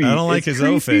 creepy. I don't like It's his O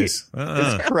creepy. face.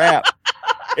 It's crap.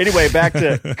 Anyway, back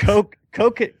to Coke.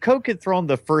 Coke had thrown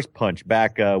the first punch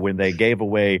back when they gave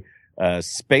away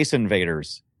Space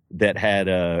Invaders that had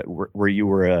where you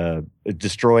were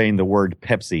destroying the word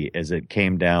Pepsi as it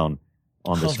came down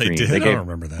on the Oh, screen. they did? I gave, don't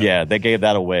remember that. Yeah, they gave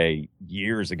that away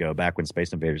years ago, back when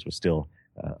Space Invaders was still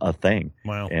a thing.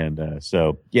 Wow. And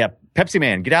so, yeah, Pepsi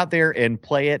Man, get out there and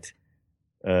play it.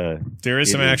 There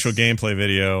is some It is- actual gameplay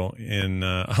video in.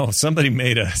 Somebody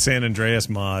made a San Andreas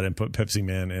mod and put Pepsi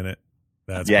Man in it.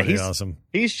 That's Yeah, pretty he's- awesome.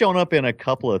 He's shown up in a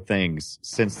couple of things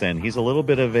since then. He's a little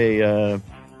bit of a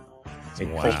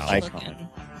cult Wow. icon.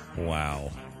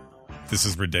 Wow. This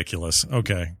is ridiculous.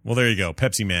 Okay. Well, there you go.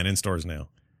 Pepsi Man in stores now.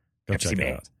 Go Pepsi check Man.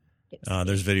 it out.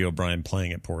 There's video of Brian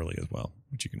playing it poorly as well,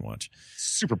 which you can watch.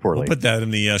 Super poorly. We'll put that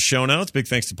in the show notes. Big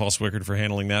thanks to Paul Swickard for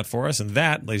handling that for us. And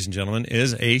that, ladies and gentlemen,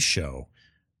 is a show.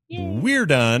 We're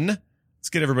done. Let's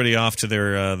get everybody off to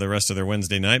their the rest of their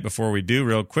Wednesday night. Before we do,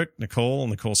 real quick, Nicole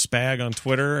Spag on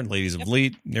Twitter, and Ladies of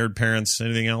Leet, Nerd Parents.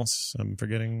 Anything else I'm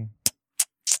forgetting?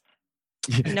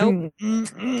 Nope.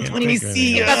 Can't Let me think of anything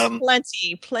see. else.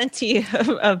 Plenty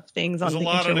of things on There's a the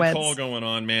lot of interwebs. Nicole going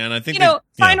on, man. I think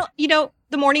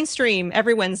The morning stream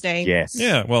every Wednesday. Yes.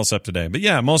 Yeah, well, except today. But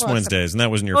yeah, most Well, Wednesdays, and that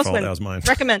wasn't your most fault. Wed- That was mine.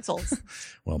 Recommendals.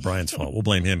 Well, Brian's fault. We'll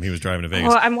blame him. He was driving to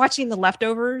Vegas. Oh, I'm watching The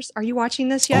Leftovers. Are you watching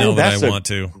this yet? no, Oh, but that's I a- want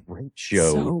to. Great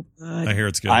show. So good. I hear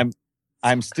it's good.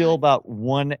 I'm still about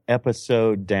one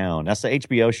episode down. That's the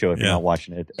HBO show if Yeah. you're not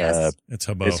watching it. Yes. It's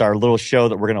Hubbo. It's our little show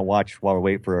that we're going to watch while we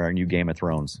wait for our new Game of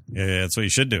Thrones. Yeah, that's what you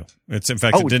should do. It's in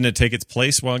fact, Oh. didn't it take its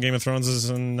place while Game of Thrones is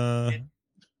in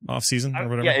off season or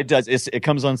whatever? Yeah, it does. It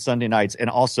comes on Sunday nights. And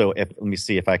also, let me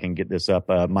see if I can get this up.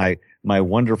 My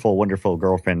wonderful, wonderful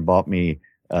girlfriend bought me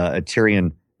a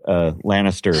Tyrion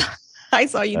Lannister I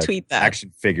saw you tweet that.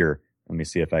 action figure. Let me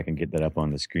see if I can get that up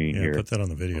on the screen Yeah, here. put that on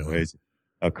the video.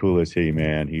 How cool is he,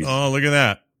 man? He's Oh, look at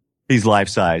that. he's life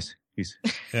size. He's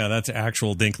Yeah, that's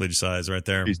actual Dinklage size right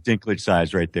there. Dinklage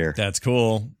size right there. That's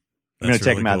cool. I'm going That's to take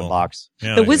really him out of cool. the box.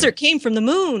 Yeah, The yeah. wizard came from the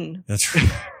moon. That's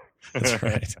right. That's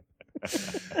right.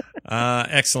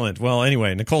 Excellent. Well,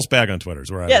 anyway, Nicole's bag on Twitter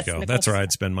is where I Yes, would go. Nicole's That's where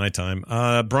I'd spend my time.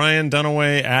 Brian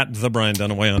Dunaway at the Brian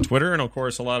Dunaway on Twitter. And of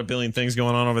course, a lot of billion things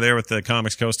going on over there with the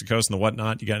comics coast to coast and the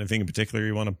whatnot. You got anything in particular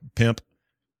you want to pimp?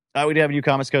 We do have a new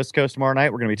Comics Coast to Coast tomorrow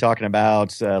night. We're going to be talking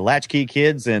about Latchkey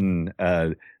Kids and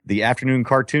the afternoon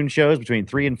cartoon shows between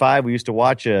 3 and 5 we used to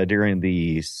watch during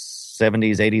the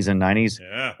 70s, 80s, and 90s.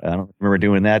 Yeah. I don't remember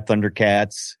doing that.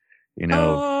 Thundercats,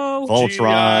 Oh,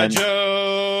 Voltron,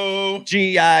 Joe.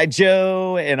 G.I.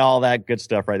 Joe, and all that good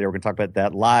stuff right there. We're going to talk about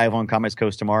that live on Comics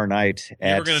Coast tomorrow night.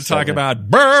 And we're going to talk 7. about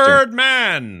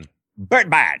Birdman.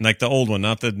 Birdman. Like the old one,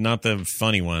 not the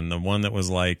funny one, the one that was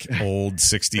like old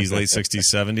 60s, late 60s,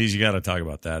 70s. You got to talk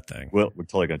about that thing. We're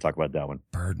totally going to talk about that one.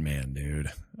 Birdman, dude.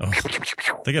 Oh,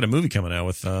 they got a movie coming out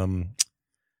with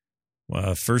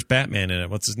first Batman in it.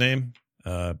 What's his name?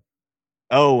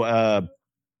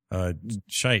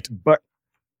 Shite.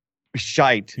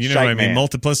 Shite. You know Shite what I mean? Man.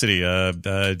 Multiplicity.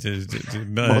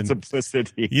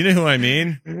 Multiplicity. You know who I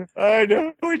mean? I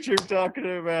know what you're talking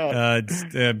about.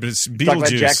 Beetlejuice. Talking about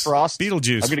Jack Frost?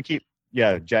 Beetlejuice. I'm going to keep.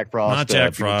 Yeah, Jack Frost. Not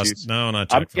Jack Beetlejuice. Frost. No, not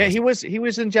Jack Frost. Yeah, he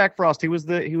was in Jack Frost. He was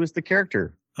the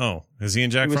character. Oh, is he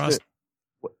in Jack He was Frost?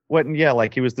 What? Yeah,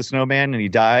 like he was the snowman and he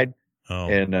died, Oh,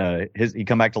 and he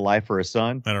come back to life for his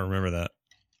son. I don't remember that.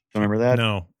 Remember that?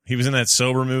 No, he was in that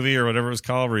sober movie or whatever it was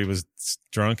called, where he was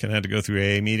drunk and had to go through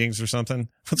AA meetings or something.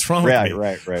 What's wrong with me?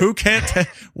 Right. Who can't?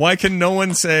 Why can no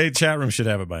one say chat room should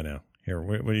have it by now? Here,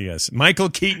 what do you guys? Michael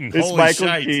Keaton. It's Holy Michael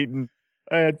shite. Keaton.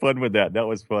 I had fun with that. That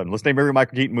was fun. Let's name every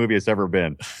Michael Keaton movie it's ever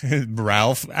been.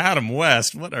 Ralph, Adam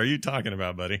West. What are you talking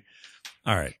about, buddy?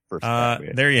 All right. First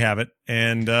Batman. There you have it.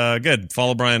 And good.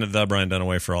 Follow Brian at the Brian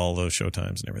Dunaway for all those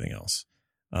showtimes and everything else.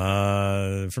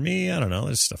 For me, I don't know.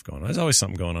 There's stuff going on. There's always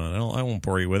something going on. I won't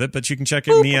bore you with it, but you can check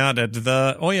me out at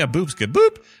the. Oh yeah, Boop's good.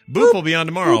 Boop will be on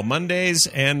tomorrow, Mondays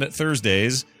and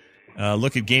Thursdays.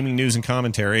 Look at gaming news and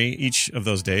commentary each of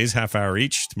those days, half hour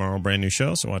each. Tomorrow, brand new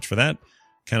show, so watch for that.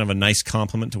 kind of a nice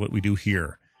compliment to what we do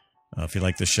here. If you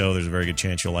like the show, there's a very good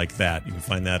chance you'll like that. You can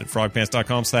find that at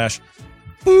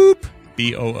frogpants.com/boop,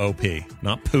 B-O-O-P.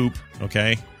 Not poop,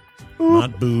 okay? Boop.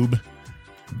 Not boob.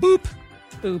 Boop.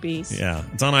 Boobies. Yeah,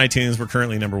 it's on iTunes. We're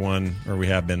currently number 1, or we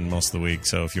have been most of the week.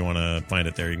 So if you want to find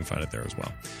it there, you can find it there as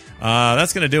well.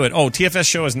 That's going to do it. Oh, TFS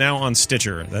Show is now on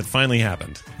Stitcher. That finally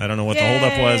happened. I don't know what the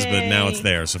holdup was, but now it's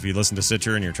there. So if you listen to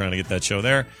Stitcher and you're trying to get that show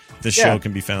there, this show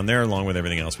can be found there along with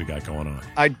everything else we got going on.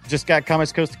 I just got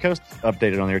Comics Coast to Coast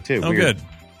updated on there, too. Oh, Weird. good.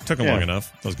 Took them long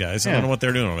enough, those guys. I don't know what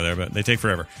they're doing over there, but they take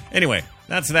forever. Anyway,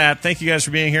 that's that. Thank you guys for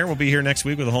being here. We'll be here next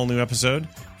week with a whole new episode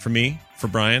for me, for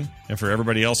Brian, and for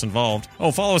everybody else involved.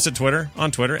 Oh, follow us on Twitter,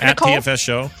 at TFS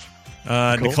Show.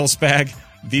 Nicole Spag,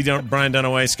 Brian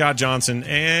Dunaway, Scott Johnson,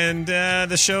 and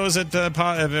the show's at,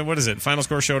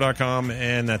 finalscoreshow.com,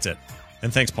 and that's it.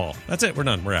 And thanks, Paul. That's it. We're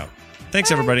done. We're out.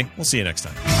 Thanks, everybody. We'll see you next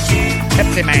time.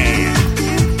 Pepsi Man.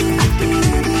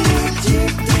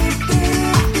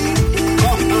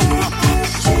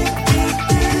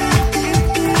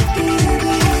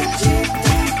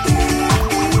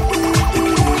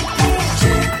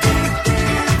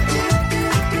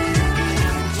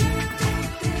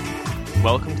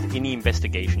 Welcome to the Indie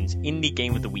Investigations Indie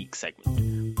Game of the Week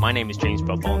segment. My name is James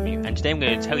Bartholomew, and today I'm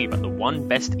going to tell you about the one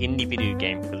best indie video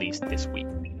game released this week.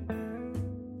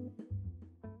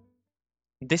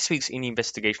 This week's Indie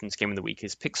Investigations Game of the Week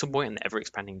is Pixel Boy and the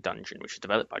Ever-Expanding Dungeon, which is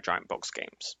developed by Giant Box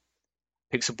Games.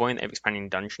 Pixel Boy and the Ever-Expanding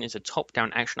Dungeon is a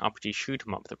top-down action RPG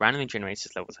shoot-'em-up that randomly generates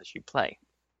levels as you play.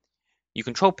 You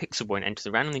control Pixel Boy and enter the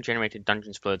randomly generated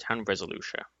dungeons below the town of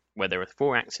Resolution, where there are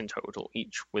 4 acts in total,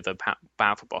 each with a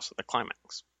powerful boss at the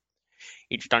climax.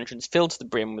 Each dungeon is filled to the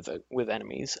brim with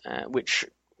enemies, which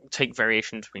take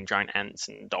variations between giant ants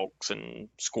and dogs and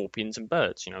scorpions and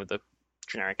birds, the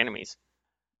generic enemies.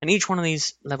 And each one of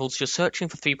these levels, you're searching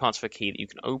for 3 parts of a key that you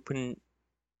can open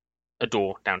a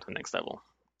door down to the next level.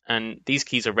 And these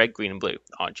keys are red, green, and blue,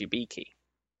 the RGB key.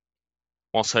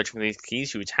 While searching for these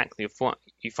keys, you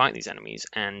fight these enemies,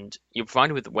 and you're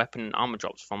provided with weapon and armor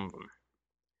drops from them.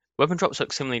 Weapon drops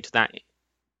look similar to that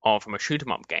from a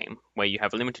shoot-'em-up game, where you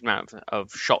have a limited amount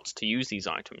of shots to use these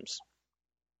items,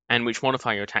 and which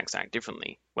modify your attacks to act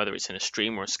differently, whether it's in a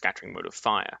stream or a scattering mode of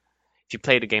fire. If you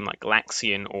played a game like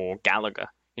Galaxian or Galaga,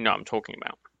 you know what I'm talking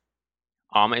about.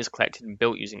 Armor is collected and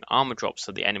built using armor drops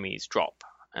that the enemies drop,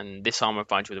 and this armor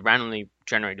provides you with a randomly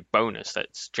generated bonus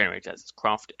that's generated as it's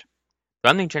crafted. The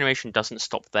random generation doesn't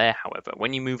stop there, however.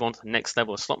 When you move on to the next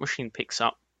level, a slot machine picks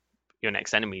up your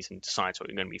next enemies and decides what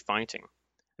you're going to be fighting.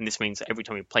 And this means that every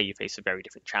time you play, you face a very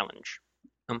different challenge.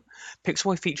 Pixel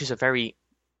Boy features a very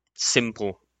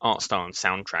simple art style and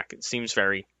soundtrack. It seems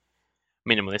very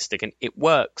minimalistic, and it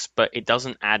works, but it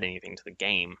doesn't add anything to the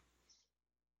game.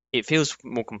 It feels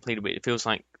more complete, but it feels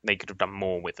like they could have done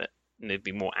more with it. And there'd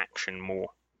be more action, more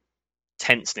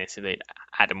tenseness if they'd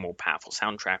add a more powerful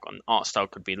soundtrack, and the art style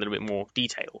could be a little bit more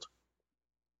detailed.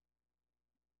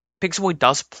 Pixel Boy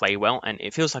does play well, and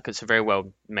it feels like it's a very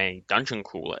well-made dungeon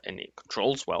crawler, and it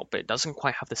controls well, but it doesn't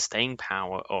quite have the staying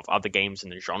power of other games in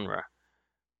the genre,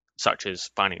 such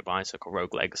as Binding of Isaac or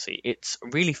Rogue Legacy. It's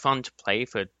really fun to play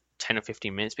for 10 or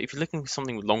 15 minutes, but if you're looking for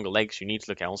something with longer legs, you need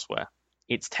to look elsewhere.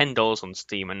 It's $10 on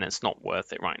Steam, and that's not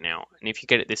worth it right now. And if you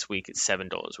get it this week, it's $7,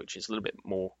 which is a little bit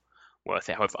more worth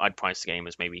it. However, I'd price the game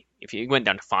as maybe, if you went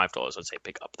down to $5, I'd say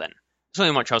pick up then. There's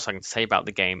not much else I can say about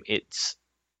the game. It's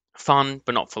fun,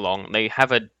 but not for long. They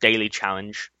have a daily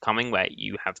challenge coming where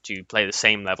you have to play the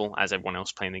same level as everyone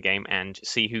else playing the game and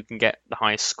see who can get the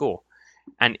highest score.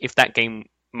 And if that game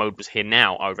mode was here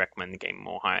now, I would recommend the game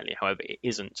more highly. However, it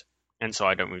isn't, and so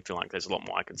I don't really feel like there's a lot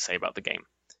more I can say about the game.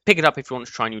 Pick it up if you want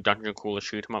to try a new dungeon crawler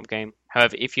shoot-'em-up game.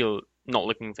 However, if you're not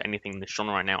looking for anything in this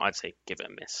genre right now, I'd say give it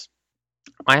a miss.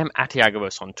 I am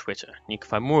Atiagavos on Twitter, and you can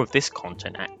find more of this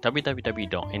content at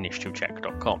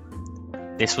www.initiativecheck.com.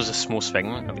 This was a small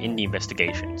segment of Indie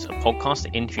Investigations, a podcast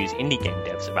that interviews indie game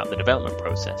devs about the development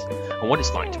process and what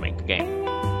it's like to make a game.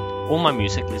 All my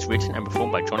music is written and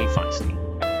performed by Johnny Feisty.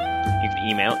 You can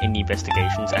email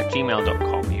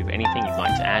indieinvestigations@gmail.com if you have anything you'd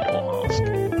like to add or ask.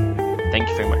 Thank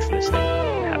you very much for listening,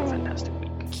 and have a fantastic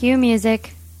week. Cue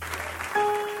music.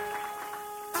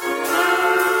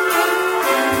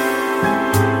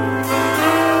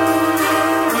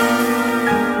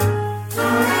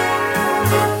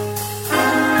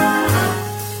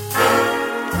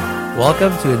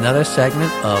 Welcome to another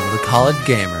segment of The College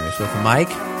Gamers with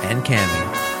Mike and Cammy.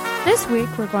 This week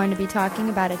we're going to be talking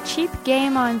about a cheap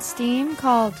game on Steam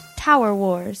called Tower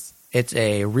Wars. It's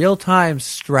a real-time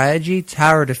strategy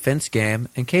tower defense game,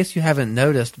 in case you haven't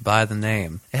noticed by the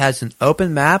name. It has an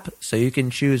open map, so you can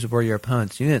choose where your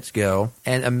opponent's units go,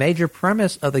 and a major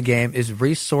premise of the game is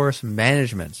resource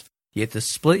management. You have to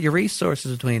split your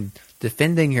resources between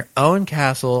defending your own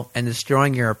castle and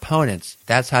destroying your opponent's.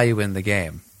 That's how you win the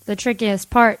game. The trickiest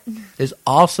part. There's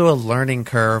also a learning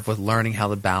curve with learning how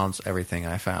to balance everything,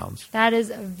 I found. That is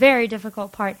a very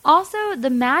difficult part. Also, the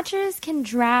matches can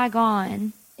drag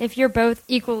on if you're both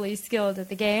equally skilled at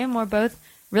the game or both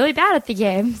really bad at the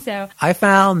game. So I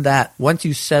found that once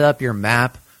you set up your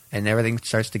map and everything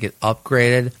starts to get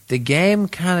upgraded, the game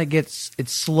kind of it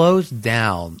slows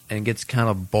down and gets kind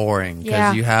of boring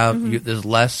because there's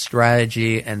less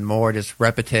strategy and more just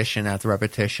repetition after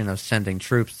repetition of sending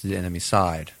troops to the enemy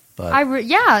side. But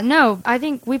I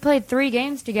think we played 3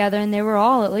 games together and they were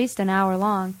all at least an hour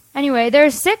long. Anyway,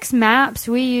 there's 6 maps.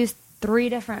 We used 3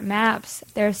 different maps.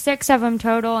 There's 6 of them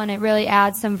total, and it really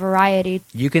adds some variety.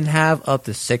 You can have up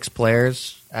to 6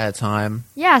 players at a time.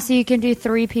 Yeah, so you can do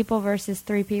 3 people versus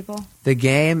 3 people. The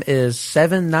game is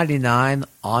 $7.99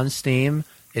 on Steam.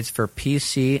 It's for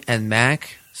PC and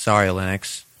Mac. Sorry,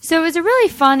 Linux. So it was a really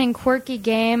fun and quirky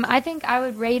game. I think I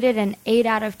would rate it an 8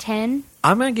 out of 10.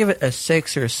 I'm going to give it a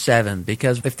 6 or 7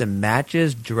 because if the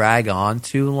matches drag on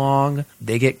too long,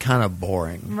 they get kind of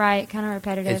boring. Right, kind of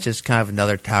repetitive. It's just kind of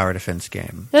another tower defense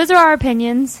game. Those are our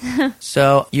opinions.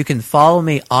 So you can follow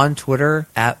me on Twitter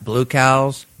at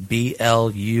BlueCowz,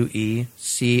 BlueCowz.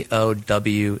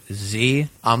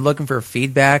 I'm looking for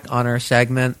feedback on our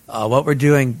segment, what we're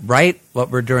doing right, what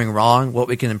we're doing wrong, what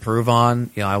we can improve on.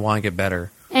 I want to get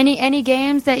better. Any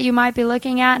games that you might be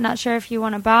looking at, not sure if you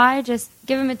want to buy, just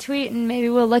give them a tweet and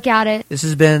maybe we'll look at it. This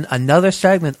has been another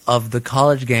segment of The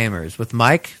College Gamers with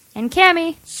Mike and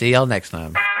Cammie. See y'all next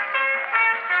time. This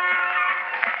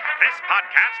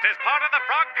podcast is part of the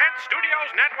Frog Pants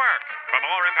Studios Network. For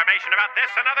more information about this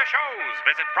and other shows,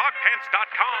 visit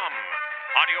frogpants.com.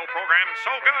 Audio program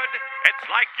so good, it's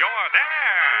like you're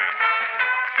there.